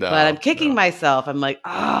 But I'm kicking myself. I'm like,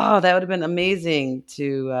 oh, that would have been amazing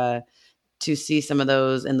to see some of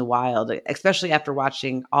those in the wild, especially after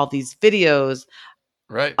watching all these videos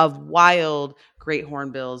of wild great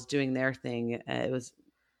hornbills doing their thing.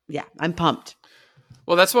 I'm pumped.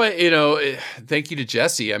 Well, that's why, thank you to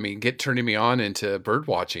Jesse. I mean, turning me on into bird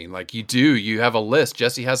watching. Like you have a list.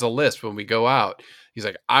 Jesse has a list when we go out. He's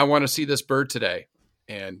like, I want to see this bird today.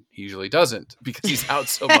 And he usually doesn't because he's out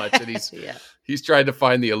so much and he's trying to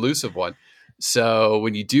find the elusive one. So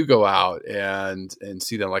when you do go out and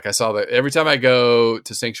see them, like I saw that every time I go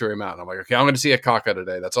to Sanctuary Mountain, I'm like, okay, I'm going to see a kaka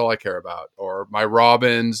today. That's all I care about. Or my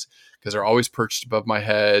robins, because they're always perched above my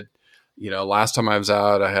head. Last time I was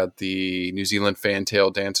out, I had the New Zealand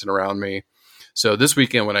fantail dancing around me. So this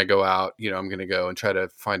weekend when I go out, I'm going to go and try to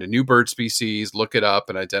find a new bird species, look it up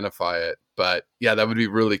and identify it. But yeah, that would be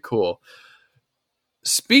really cool.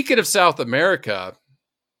 Speaking of South America,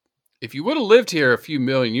 if you would have lived here a few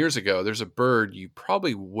million years ago, there's a bird you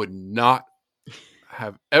probably would not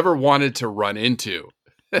have ever wanted to run into.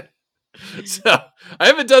 So I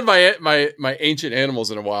haven't done my ancient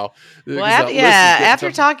animals in a while. Well,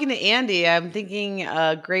 after talking to Andy, I'm thinking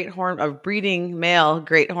a breeding male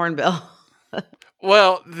great hornbill.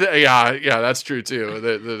 Well, yeah, that's true too.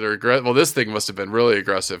 Well, this thing must have been really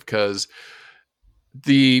aggressive because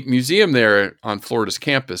the museum there on Florida's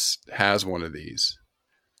campus has one of these.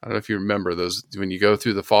 I don't know if you remember those when you go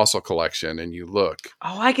through the fossil collection and you look.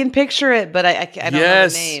 Oh, I can picture it, but I don't know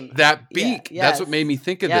the name. That beak. Yeah, that's what made me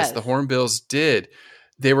think of this. The hornbills did.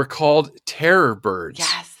 They were called terror birds.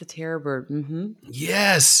 Yes, the terror bird. Mm-hmm.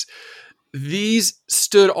 Yes. These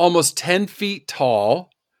stood almost 10 feet tall,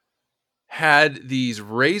 had these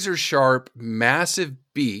razor sharp, massive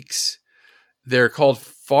beaks. They're called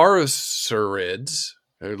pharosaurids.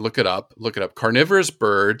 Look it up. Carnivorous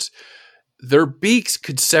birds. Their beaks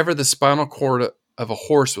could sever the spinal cord of a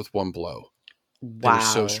horse with one blow. Wow. They were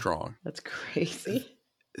so strong. That's crazy.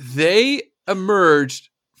 They emerged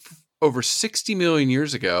over 60 million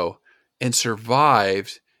years ago and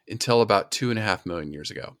survived until about 2.5 million years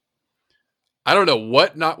ago. I don't know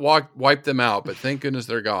what wiped them out, but thank goodness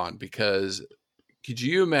they're gone, because could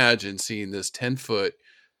you imagine seeing this 10-foot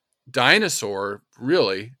dinosaur,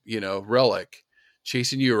 really, relic,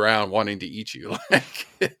 chasing you around wanting to eat you? Like,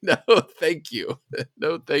 no, thank you.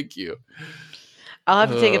 No, thank you. I'll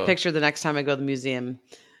have to take a picture the next time I go to the museum.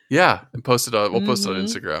 Yeah, and post it on. We'll post it on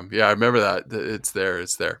Instagram. Yeah, I remember that. It's there.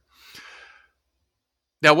 It's there.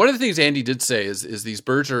 Now, one of the things Andy did say is these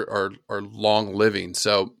birds are long living.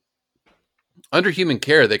 So under human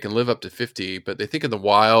care, they can live up to 50, but they think in the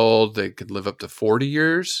wild they could live up to 40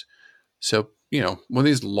 years. So, one of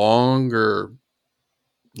these longer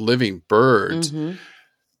living birds,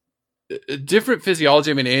 different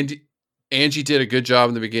physiology. I mean, Angie did a good job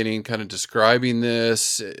in the beginning kind of describing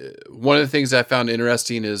this. One of the things I found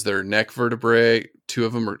interesting is their neck vertebrae. 2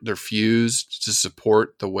 of them they're fused to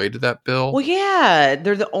support the weight of that bill. Well, yeah,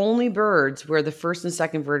 they're the only birds where the first and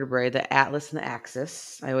second vertebrae, the atlas and the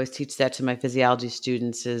axis, I always teach that to my physiology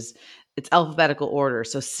students, it's alphabetical order.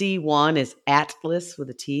 So C1 is atlas with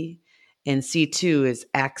a T, and C2 is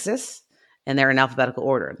axis, and they're in alphabetical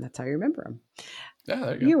order. And that's how you remember them. Yeah,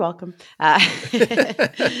 there you go. You're welcome. I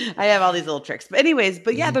have all these little tricks. But anyways,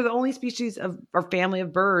 they're the only species of our family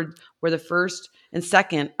of birds where the first and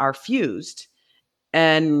second are fused.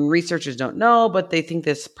 And researchers don't know, but they think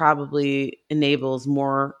this probably enables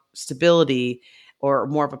more stability or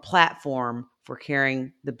more of a platform for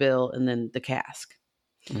carrying the bill and then the cask.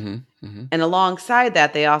 Mm-hmm, mm-hmm. And alongside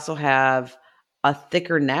that, they also have a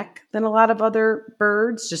thicker neck than a lot of other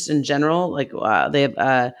birds, just in general. Like they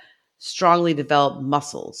have strongly developed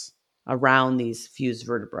muscles around these fused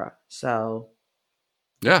vertebrae. So,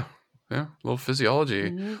 yeah, a little physiology.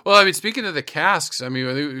 Mm-hmm. Well, I mean, speaking of the casks, I mean,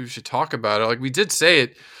 I think we should talk about it. Like we did say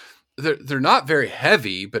it, they're not very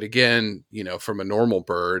heavy, but again, from a normal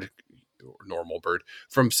bird,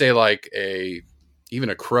 from say like even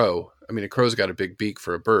a crow. I mean, a crow's got a big beak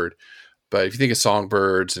for a bird, but if you think of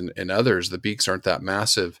songbirds and others, the beaks aren't that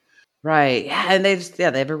massive. Right. Yeah. And they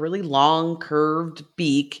have a really long curved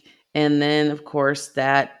beak. And then of course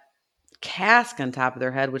that cask on top of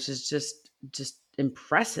their head, which is just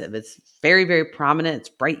impressive. It's very, very prominent. It's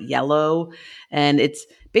bright yellow, and it's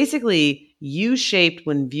basically U-shaped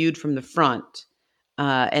when viewed from the front.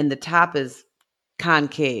 And the top is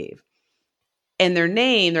concave. And their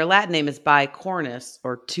Latin name is bicornus,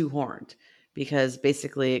 or two-horned, because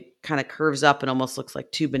basically it kind of curves up and almost looks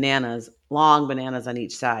like 2 bananas, long bananas on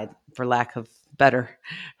each side, for lack of better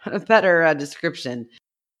description.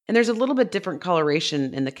 And there's a little bit different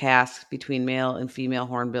coloration in the casque between male and female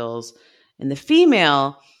hornbills. In the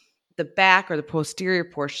female, the back or the posterior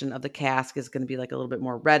portion of the casque is going to be like a little bit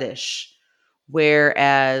more reddish,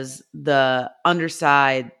 whereas the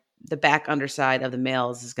back underside of the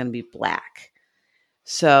males is going to be black.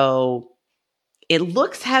 So it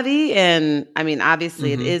looks heavy, and I mean,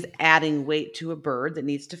 obviously it is adding weight to a bird that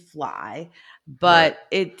needs to fly, but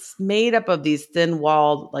it's made up of these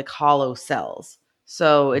thin-walled, like hollow cells.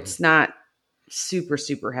 So it's not super,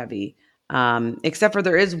 super heavy, except for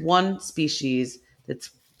there is one species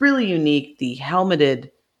that's really unique. The helmeted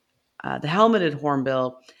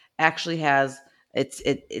hornbill actually has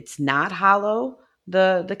it's not hollow.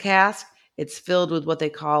 The casque, it's filled with what they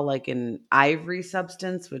call like an ivory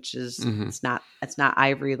substance, which is it's not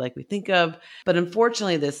ivory like we think of, but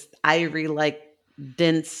unfortunately, this ivory like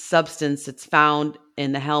dense substance that's found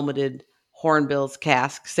in the helmeted hornbill's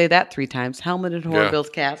casque, say that 3 times, helmeted hornbill's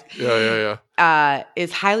casque,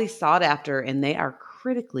 is highly sought after, and they are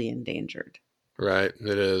critically endangered. Right.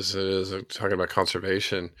 It is. I'm talking about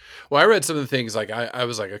conservation. Well, I read some of the things like I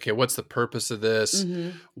was like, okay, what's the purpose of this?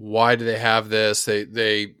 Why do they have this?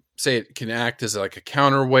 They say it can act as like a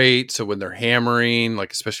counterweight. So when they're hammering,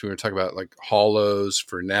 like especially when we're talking about like hollows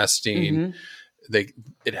for nesting,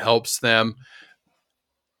 it helps them.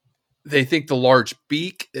 They think the large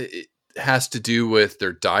beak it has to do with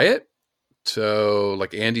their diet. So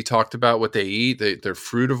like Andy talked about what they eat, they're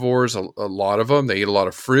frutivores, a lot of them. They eat a lot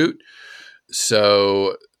of fruit.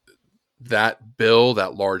 So that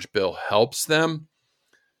large bill helps them.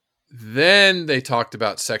 Then they talked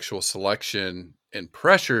about sexual selection and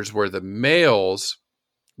pressures where the males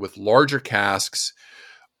with larger casks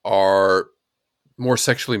are more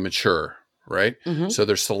sexually mature, right? So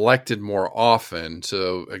they're selected more often.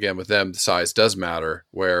 So again, with them, the size does matter,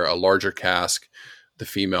 where a larger cask, the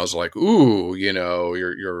female's like, ooh,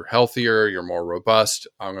 you're healthier, you're more robust.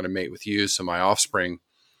 I'm going to mate with you. So my offspring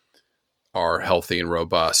are healthy and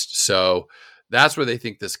robust. So that's where they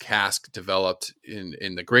think this cask developed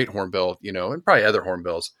in the great hornbill, and probably other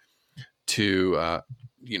hornbills to,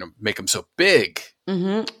 make them so big.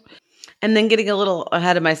 And then getting a little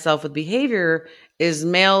ahead of myself with behavior is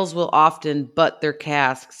males will often butt their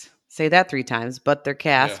casks. Say that 3 times, butt their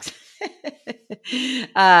casks.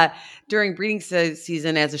 During breeding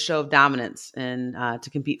season as a show of dominance and to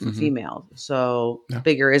compete for females. So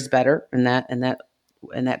bigger is better in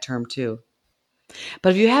that term too. But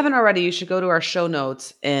if you haven't already, you should go to our show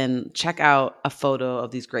notes and check out a photo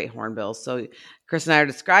of these great hornbills. So Chris and I are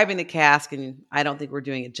describing the cask, and I don't think we're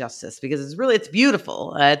doing it justice because it's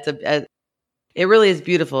beautiful. It really is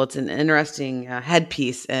beautiful. It's an interesting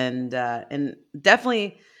headpiece and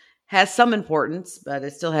definitely has some importance, but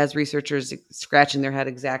it still has researchers scratching their head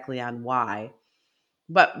exactly on why.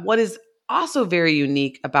 But what is also very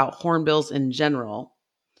unique about hornbills in general,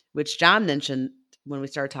 which John mentioned when we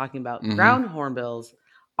started talking about ground hornbills,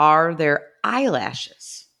 are their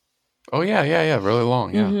eyelashes. Oh, yeah. Really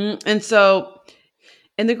long, yeah. And so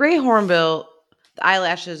in the gray hornbill, the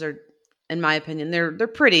eyelashes are, in my opinion, they're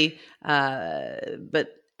pretty, but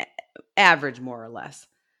average more or less.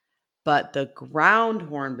 But the ground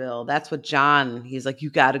hornbill, that's what John, he's like,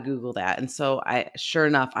 you got to Google that. And so sure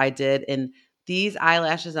enough, I did. And these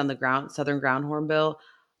eyelashes on the southern ground hornbill,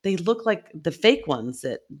 they look like the fake ones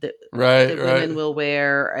that women will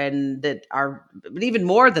wear, and that are, but even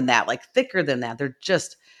more than that, like thicker than that. They're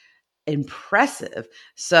just impressive.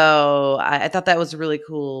 So I thought that was really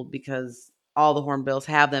cool because all the hornbills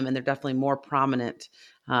have them, and they're definitely more prominent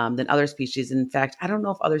than other species. In fact, I don't know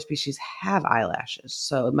if other species have eyelashes,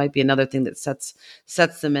 so it might be another thing that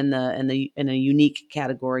sets them in a unique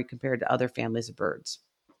category compared to other families of birds.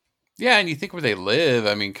 Yeah, and you think where they live,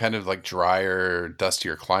 I mean, kind of like drier,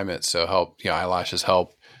 dustier climate. So eyelashes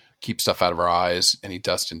help keep stuff out of our eyes, any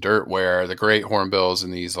dust and dirt, where the great hornbills in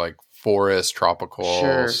these like forest, tropical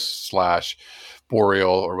 / boreal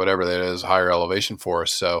or whatever that is, higher elevation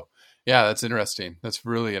forests. So yeah, that's interesting. That's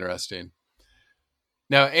really interesting.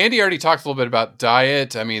 Now, Andy already talked a little bit about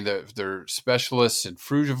diet. I mean, they're specialists in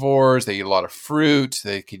frugivores. They eat a lot of fruit.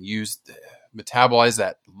 They can metabolize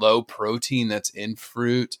that low protein that's in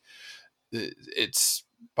fruit. It's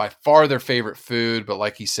by far their favorite food, but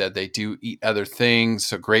like he said, they do eat other things.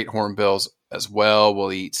 So great hornbills as well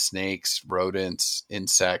will eat snakes, rodents,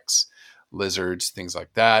 insects, lizards, things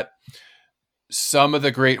like that. Some of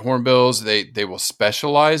the great hornbills, they will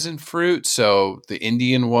specialize in fruit. So the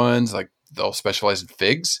Indian ones, like they'll specialize in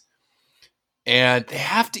figs, and they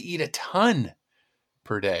have to eat a ton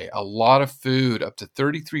per day, a lot of food, up to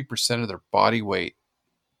 33% of their body weight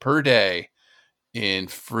per day in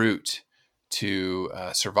fruit to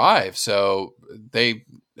survive. So they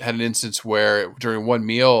had an instance where during one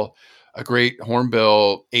meal, a great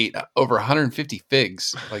hornbill ate over 150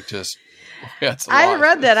 figs. Like just, that's a lot. I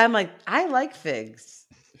read that. I'm like, I like figs.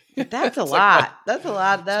 That's a lot. That's a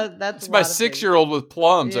lot. That's my 6-year-old with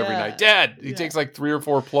plums every night. Dad, he takes like 3 or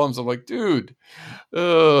 4 plums. I'm like, dude.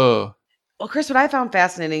 Well, Chris, what I found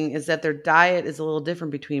fascinating is that their diet is a little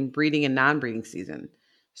different between breeding and non-breeding season.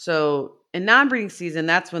 So in non-breeding season,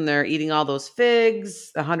 that's when they're eating all those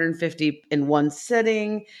figs, 150 in one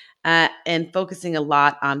sitting, and focusing a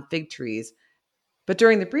lot on fig trees. But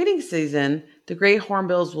during the breeding season, the great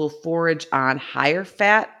hornbills will forage on higher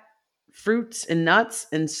fat fruits and nuts.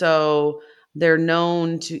 And so they're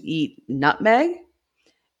known to eat nutmeg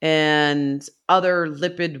and other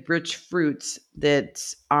lipid-rich fruits that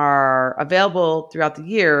are available throughout the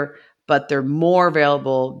year, but they're more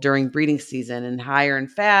available during breeding season and higher in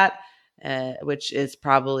fat, which is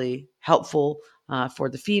probably helpful for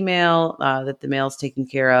the female that the male's taking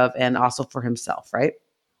care of, and also for himself, right?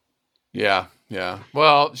 Yeah.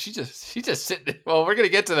 Well, she just sitting. Well, we're gonna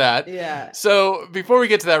get to that. Yeah. So before we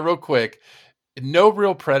get to that, real quick, no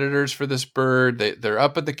real predators for this bird. They're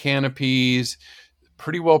up in the canopies,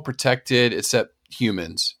 pretty well protected, except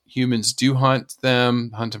humans. Humans do hunt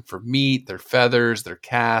them for meat, their feathers, their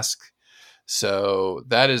casque. So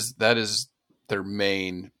that is their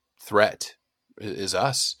main threat is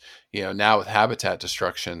us. Now with habitat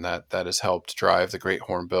destruction, that has helped drive the great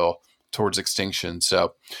hornbill towards extinction.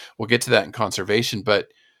 So we'll get to that in conservation, but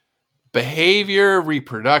behavior,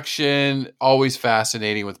 reproduction, always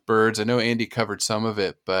fascinating with birds. I know Andy covered some of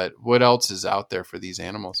it, but what else is out there for these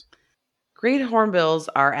animals? Great hornbills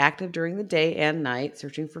are active during the day and night,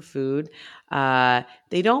 searching for food.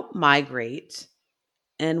 They don't migrate.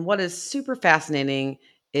 And what is super fascinating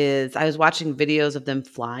is I was watching videos of them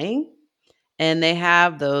flying, and they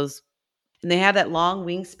have that long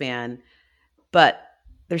wingspan, but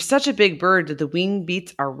they're such a big bird that the wing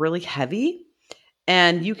beats are really heavy,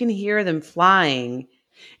 and you can hear them flying.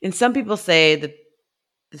 And some people say that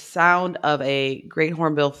the sound of a great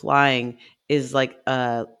hornbill flying is like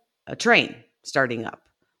a train starting up.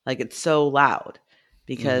 Like it's so loud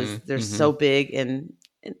because they're so big and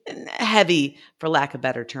heavy, for lack of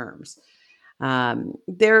better terms.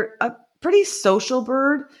 They're a pretty social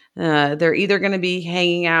bird. They're either going to be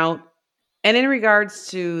hanging out. And in regards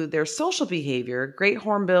to their social behavior, great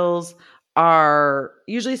hornbills are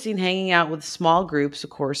usually seen hanging out with small groups.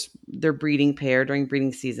 Of course, they're breeding pair during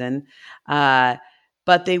breeding season. But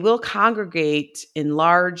they will congregate in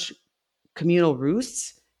large communal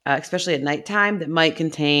roosts, especially at nighttime, that might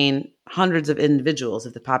contain hundreds of individuals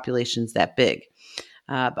if the population's that big.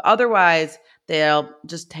 But otherwise, they'll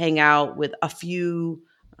just hang out with a few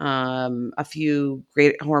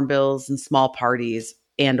great hornbills in small parties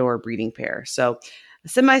and or breeding pair. So a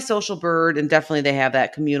semi-social bird, and definitely they have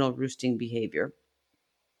that communal roosting behavior.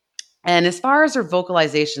 And as far as their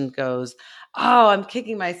vocalization goes, I'm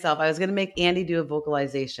kicking myself. I was going to make Andy do a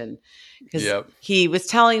vocalization because he was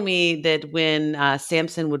telling me that when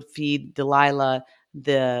Samson would feed Delilah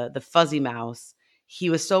the fuzzy mouse, he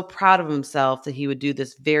was so proud of himself that he would do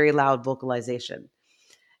this very loud vocalization.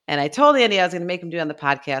 And I told Andy I was going to make him do it on the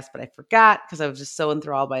podcast, but I forgot because I was just so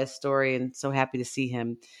enthralled by his story and so happy to see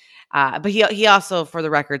him. But he also, for the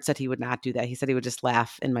record, said he would not do that. He said he would just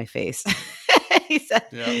laugh in my face. He said,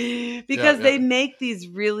 because they make these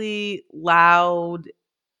really loud,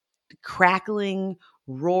 crackling,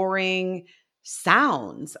 roaring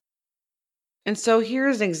sounds. And so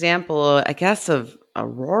here's an example, I guess, of a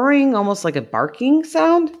roaring, almost like a barking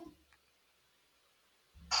sound.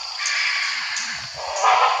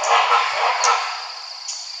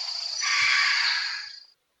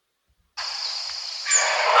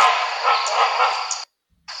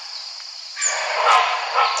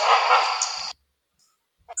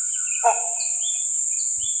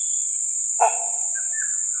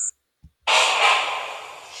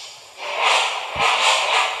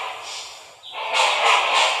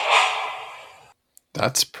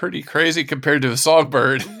 That's pretty crazy compared to a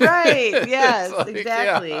songbird. Right. Yes, like,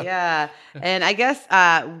 exactly. Yeah. And I guess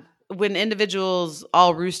when individuals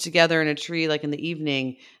all roost together in a tree, like in the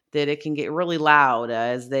evening, that it can get really loud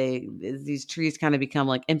as these trees kind of become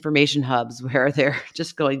like information hubs where they're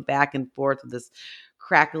just going back and forth with this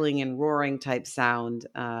crackling and roaring type sound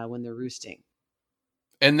when they're roosting.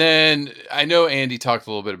 And then I know Andy talked a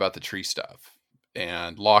little bit about the tree stuff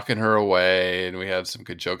and locking her away, and we have some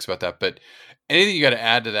good jokes about that. But anything you got to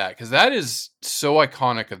add to that? Because that is so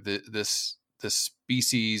iconic of this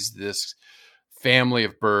species, this family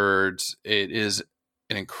of birds. It is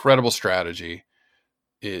an incredible strategy.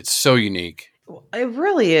 It's so unique. It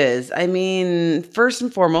really is. I mean, first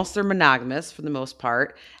and foremost, they're monogamous for the most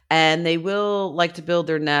part, and they will like to build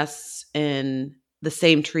their nests in the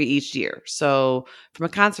same tree each year. So from a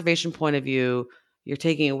conservation point of view, you're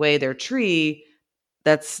taking away their tree.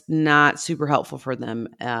 That's not super helpful for them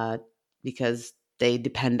because they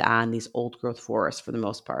depend on these old growth forests for the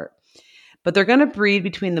most part. But they're going to breed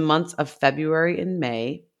between the months of February and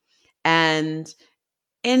May. And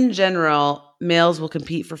in general, males will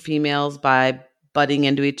compete for females by butting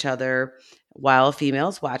into each other while a female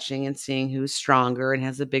is watching and seeing who's stronger and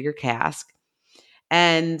has a bigger casque.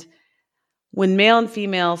 And when male and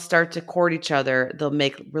female start to court each other, they'll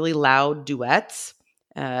make really loud duets.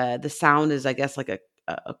 The sound is, I guess, like a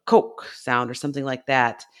Coke sound or something like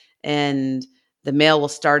that. And the male will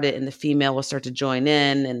start it and the female will start to join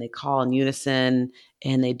in, and they call in unison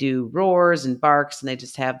and they do roars and barks, and they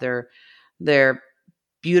just have their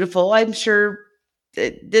beautiful, I'm sure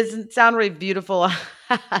it doesn't sound really beautiful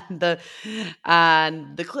on the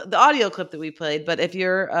audio clip that we played, but if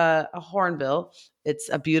you're a hornbill, it's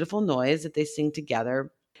a beautiful noise that they sing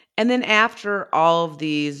together. And then after all of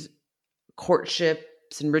these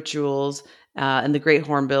courtships and rituals, and the great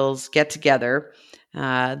hornbills get together,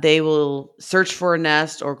 They will search for a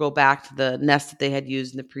nest or go back to the nest that they had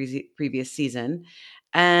used in the previous season.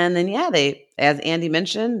 And then, as Andy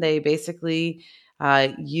mentioned, they basically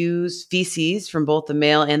use feces from both the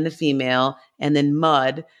male and the female and then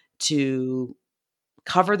mud to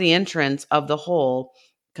cover the entrance of the hole,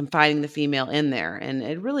 confining the female in there. And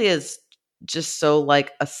it really is just so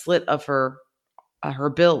like a slit of her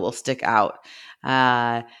bill will stick out.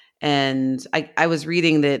 And I was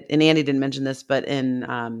reading that, and Andy didn't mention this, but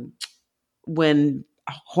when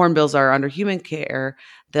hornbills are under human care,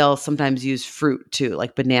 they'll sometimes use fruit too,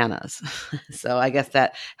 like bananas. So I guess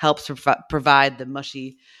that helps provide the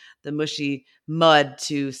mushy mud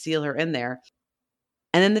to seal her in there.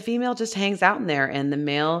 And then the female just hangs out in there, and the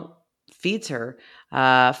male feeds her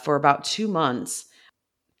for about 2 months.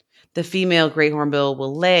 The female great hornbill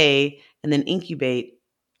will lay and then incubate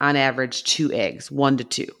on average 2 eggs, 1 to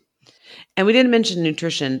 2. And we didn't mention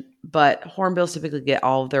nutrition, but hornbills typically get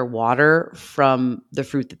all of their water from the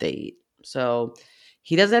fruit that they eat. So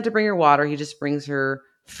he doesn't have to bring her water. He just brings her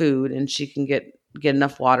food, and she can get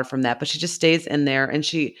enough water from that. But she just stays in there, and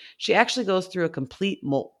she actually goes through a complete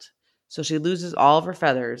molt. So she loses all of her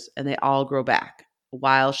feathers, and they all grow back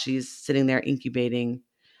while she's sitting there incubating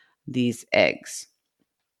these eggs.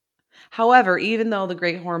 However, even though the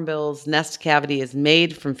great hornbill's nest cavity is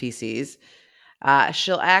made from feces,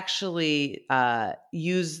 she'll actually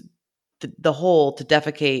use the hole to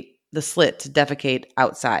defecate, the slit to defecate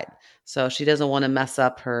outside. So she doesn't want to mess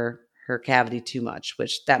up her cavity too much,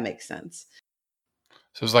 which that makes sense.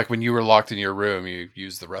 So it's like when you were locked in your room, you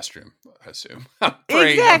used the restroom, I assume.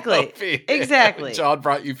 Exactly. John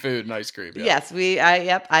brought you food and ice cream. Yeah. Yes,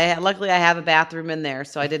 luckily I have a bathroom in there,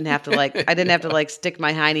 so I didn't have to stick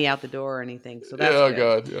my hiney out the door or anything. So that's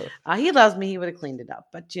good. God, yeah. He loves me. He would have cleaned it up,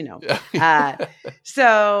 but Yeah.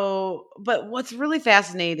 But what's really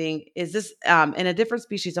fascinating is this, in a different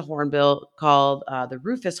species of hornbill called the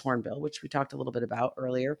rufous hornbill, which we talked a little bit about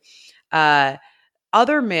earlier.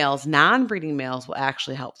 Other males, non-breeding males, will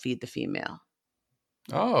actually help feed the female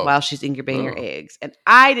while she's incubating her eggs. And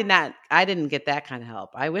I didn't get that kind of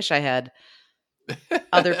help. I wish I had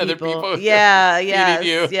other people.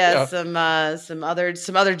 Yeah. Some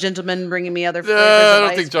other gentlemen bringing me other flavors. I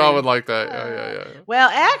don't think John would like that. Yeah. Well,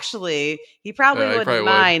 actually, he probably wouldn't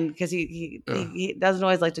mind because he doesn't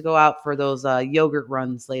always like to go out for those yogurt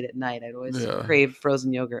runs late at night. I'd always crave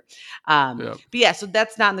frozen yogurt. But so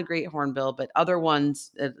that's not in the great hornbill, but other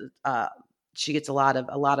ones, she gets a lot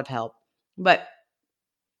of help. But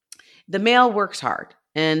the male works hard,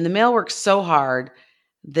 and the male works so hard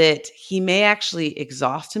that he may actually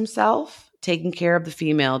exhaust himself taking care of the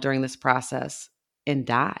female during this process and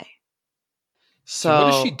die. So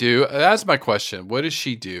what does she do? That's my question. What does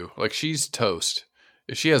she do? Like, she's toast.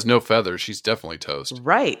 If she has no feathers, she's definitely toast.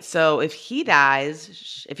 Right. So if he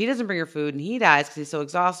dies, if he doesn't bring her food and he dies because he's so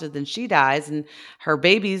exhausted, then she dies, and her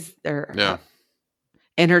babies and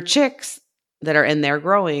her chicks that are in there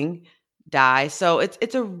growing die. So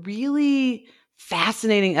it's a really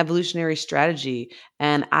fascinating evolutionary strategy,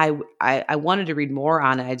 and I wanted to read more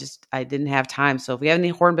on it. I didn't have time. So if we have any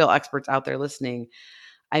hornbill experts out there listening,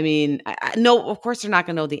 I mean, I know of course they're not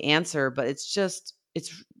going to know the answer, but it's just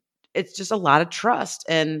a lot of trust.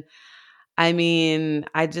 And I mean,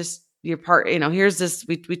 you're part. Here's this.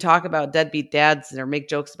 We talk about deadbeat dads or make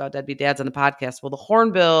jokes about deadbeat dads on the podcast. Well, the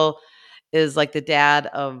hornbill is like the dad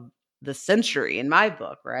of the century in my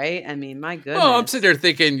book, right? I mean, my goodness. Well, I'm sitting there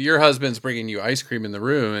thinking your husband's bringing you ice cream in the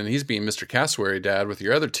room, and he's being Mr. Cassowary dad with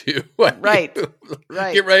your other two. Right.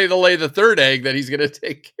 Get ready to lay the third egg that he's going to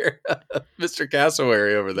take care of, Mr.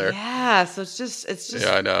 Cassowary over there. Yeah, so it's just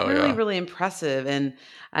I know, really impressive. And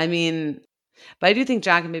I mean, but I do think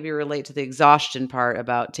John can maybe relate to the exhaustion part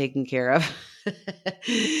about taking care of.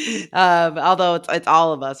 Although it's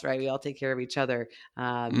all of us, right? We all take care of each other.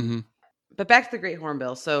 But back to the great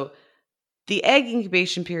hornbill. So the egg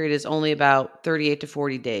incubation period is only about 38 to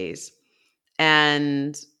 40 days.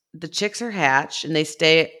 And the chicks are hatched, and they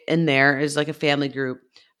stay in there as like a family group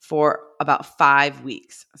for about 5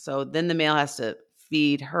 weeks. So then the male has to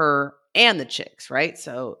feed her and the chicks, right?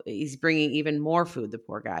 So he's bringing even more food, the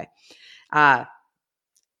poor guy.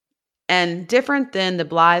 And different than the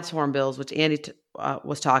Blythe's hornbills, which Andy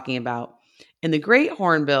was talking about, in the great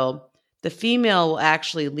hornbill, the female will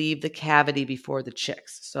actually leave the cavity before the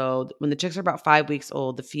chicks. So when the chicks are about 5 weeks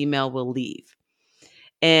old, the female will leave.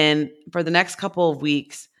 And for the next couple of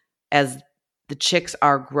weeks, as the chicks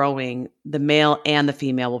are growing, the male and the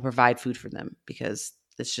female will provide food for them because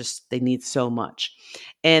it's just, they need so much.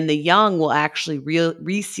 And the young will actually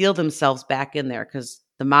reseal themselves back in there because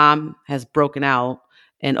the mom has broken out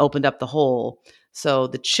and opened up the hole. So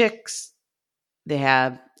the chicks they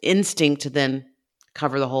have instinct to then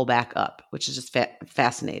cover the whole back up, which is just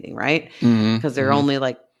fascinating, right? Because they're only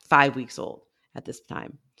like 5 weeks old at this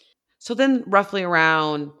time. So then roughly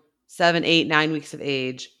around 7, 8, 9 weeks of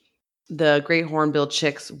age, the great hornbill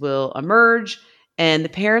chicks will emerge, and the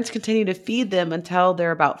parents continue to feed them until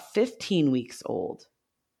they're about 15 weeks old.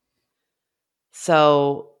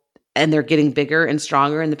 So, and they're getting bigger and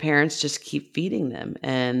stronger, and the parents just keep feeding them.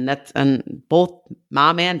 And that's both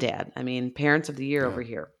mom and dad. I mean, parents of the year over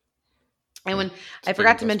here. And when I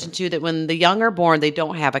forgot to mention too, that when the young are born, they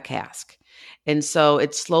don't have a casque. And so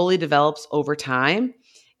it slowly develops over time,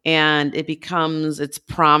 and it becomes its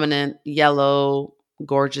prominent yellow,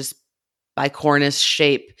 gorgeous bicornus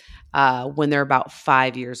shape when they're about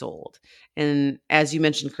 5 years old. And as you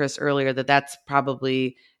mentioned, Chris, earlier, that's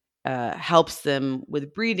probably helps them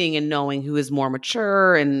with breeding and knowing who is more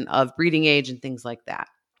mature and of breeding age and things like that.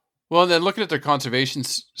 Well, and then looking at their conservation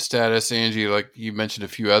status, Angie, like you mentioned a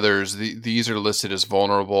few others, these are listed as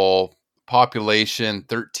vulnerable. Population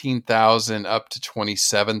 13,000 up to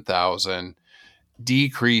 27,000,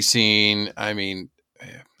 decreasing. I mean,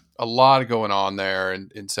 a lot going on there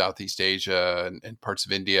in Southeast Asia and parts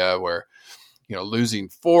of India where, losing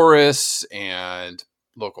forests and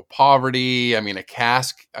local poverty. I mean, a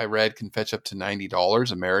casque I read can fetch up to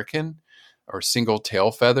 $90 American, or a single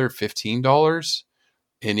tail feather, $15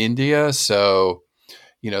 in India. So,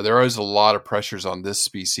 there is a lot of pressures on this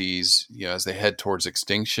species, as they head towards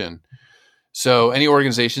extinction. So any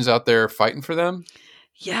organizations out there fighting for them?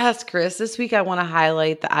 Yes, Chris. This week I want to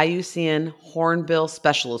highlight the IUCN Hornbill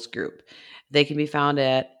Specialist Group. They can be found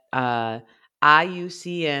at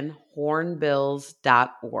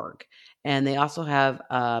IUCNHornbills.org. And they also have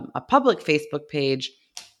a public Facebook page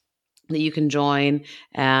that you can join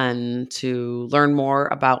and to learn more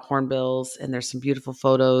about hornbills. And there's some beautiful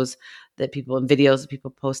photos and videos that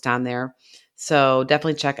people post on there. So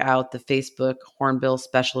definitely check out the Facebook Hornbill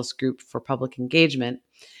Specialist Group for public engagement.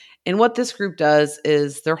 And what this group does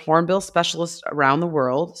is they're hornbill specialists around the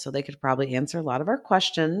world, so they could probably answer a lot of our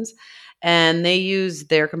questions. And they use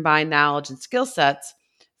their combined knowledge and skill sets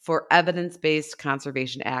for evidence-based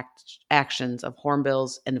conservation actions of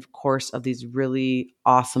hornbills and, of course, of these really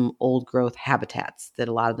awesome old-growth habitats that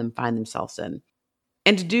a lot of them find themselves in.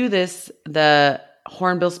 And to do this, the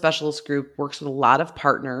Hornbill Specialist Group works with a lot of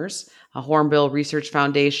partners, a Hornbill Research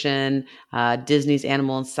Foundation, Disney's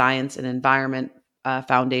Animal and Science and Environment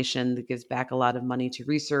Foundation that gives back a lot of money to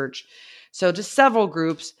research. So just several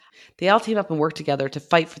groups, they all team up and work together to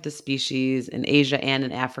fight for the species in Asia and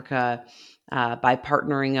in Africa by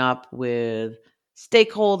partnering up with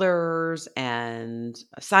stakeholders and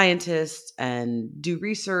scientists and do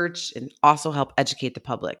research and also help educate the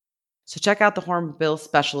public. So check out the Hornbill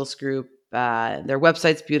Specialist Group. Their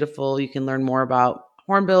website's beautiful. You can learn more about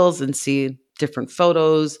hornbills and see different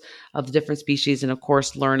photos of the different species, and of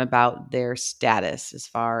course, learn about their status as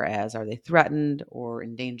far as are they threatened or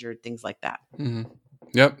endangered, things like that. Mm-hmm.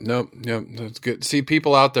 Yep. That's good. See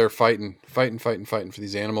people out there fighting for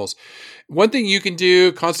these animals. One thing you can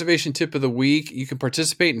do, conservation tip of the week, you can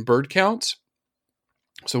participate in bird counts.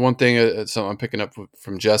 So one thing, something I'm picking up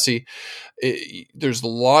from Jesse, there's a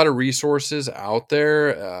lot of resources out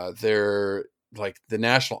there. They're like the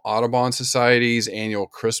National Audubon Society's annual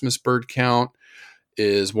Christmas bird count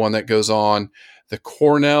is one that goes on. The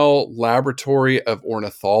Cornell Laboratory of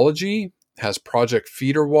Ornithology has Project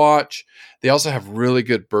Feeder Watch. They also have really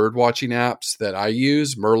good bird watching apps that I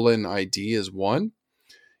use. Merlin ID is one.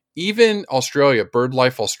 Even Australia,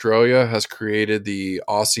 BirdLife Australia has created the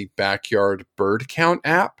Aussie Backyard Bird Count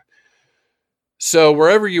app. So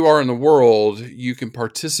wherever you are in the world, you can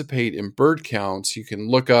participate in bird counts. You can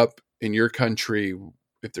look up in your country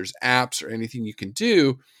if there's apps or anything you can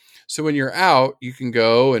do. So when you're out, you can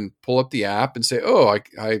go and pull up the app and say, "Oh, I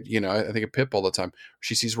think of Pip all the time.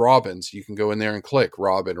 She sees robins." You can go in there and click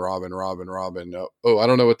robin. Oh, I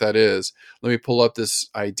don't know what that is. Let me pull up this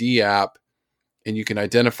ID app, and you can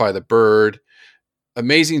identify the bird.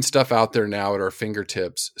 Amazing stuff out there now at our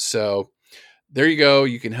fingertips. So there you go.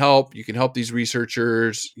 You can help these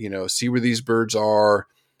researchers, see where these birds are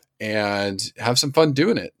and have some fun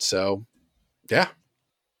doing it. So yeah.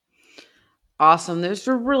 Awesome. There's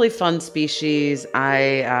a really fun species.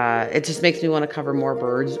 It just makes me want to cover more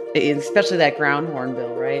birds, especially that ground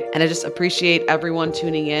hornbill, right? And I just appreciate everyone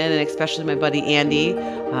tuning in, and especially my buddy Andy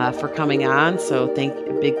for coming on. So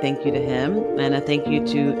a big thank you to him, and a thank you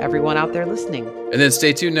to everyone out there listening. And then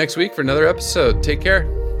stay tuned next week for another episode. Take care.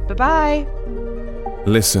 Bye-bye.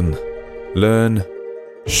 Listen, learn,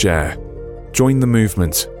 share. Join the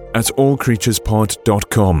movement at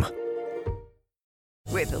allcreaturespod.com.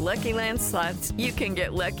 With the Lucky Land Slots, you can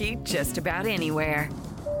get lucky just about anywhere.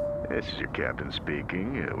 This is your captain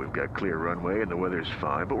speaking. We've got clear runway and the weather's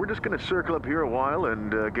fine, but we're just going to circle up here a while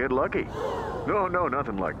and get lucky. No,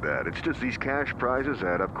 nothing like that. It's just these cash prizes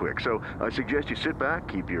add up quick. So I suggest you sit back,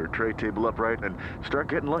 keep your tray table upright, and start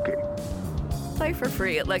getting lucky. Play for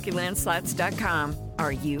free at LuckyLandSlots.com.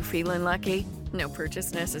 Are you feeling lucky? No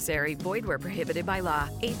purchase necessary. Void where prohibited by law.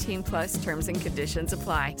 18+ terms and conditions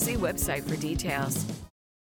apply. See website for details.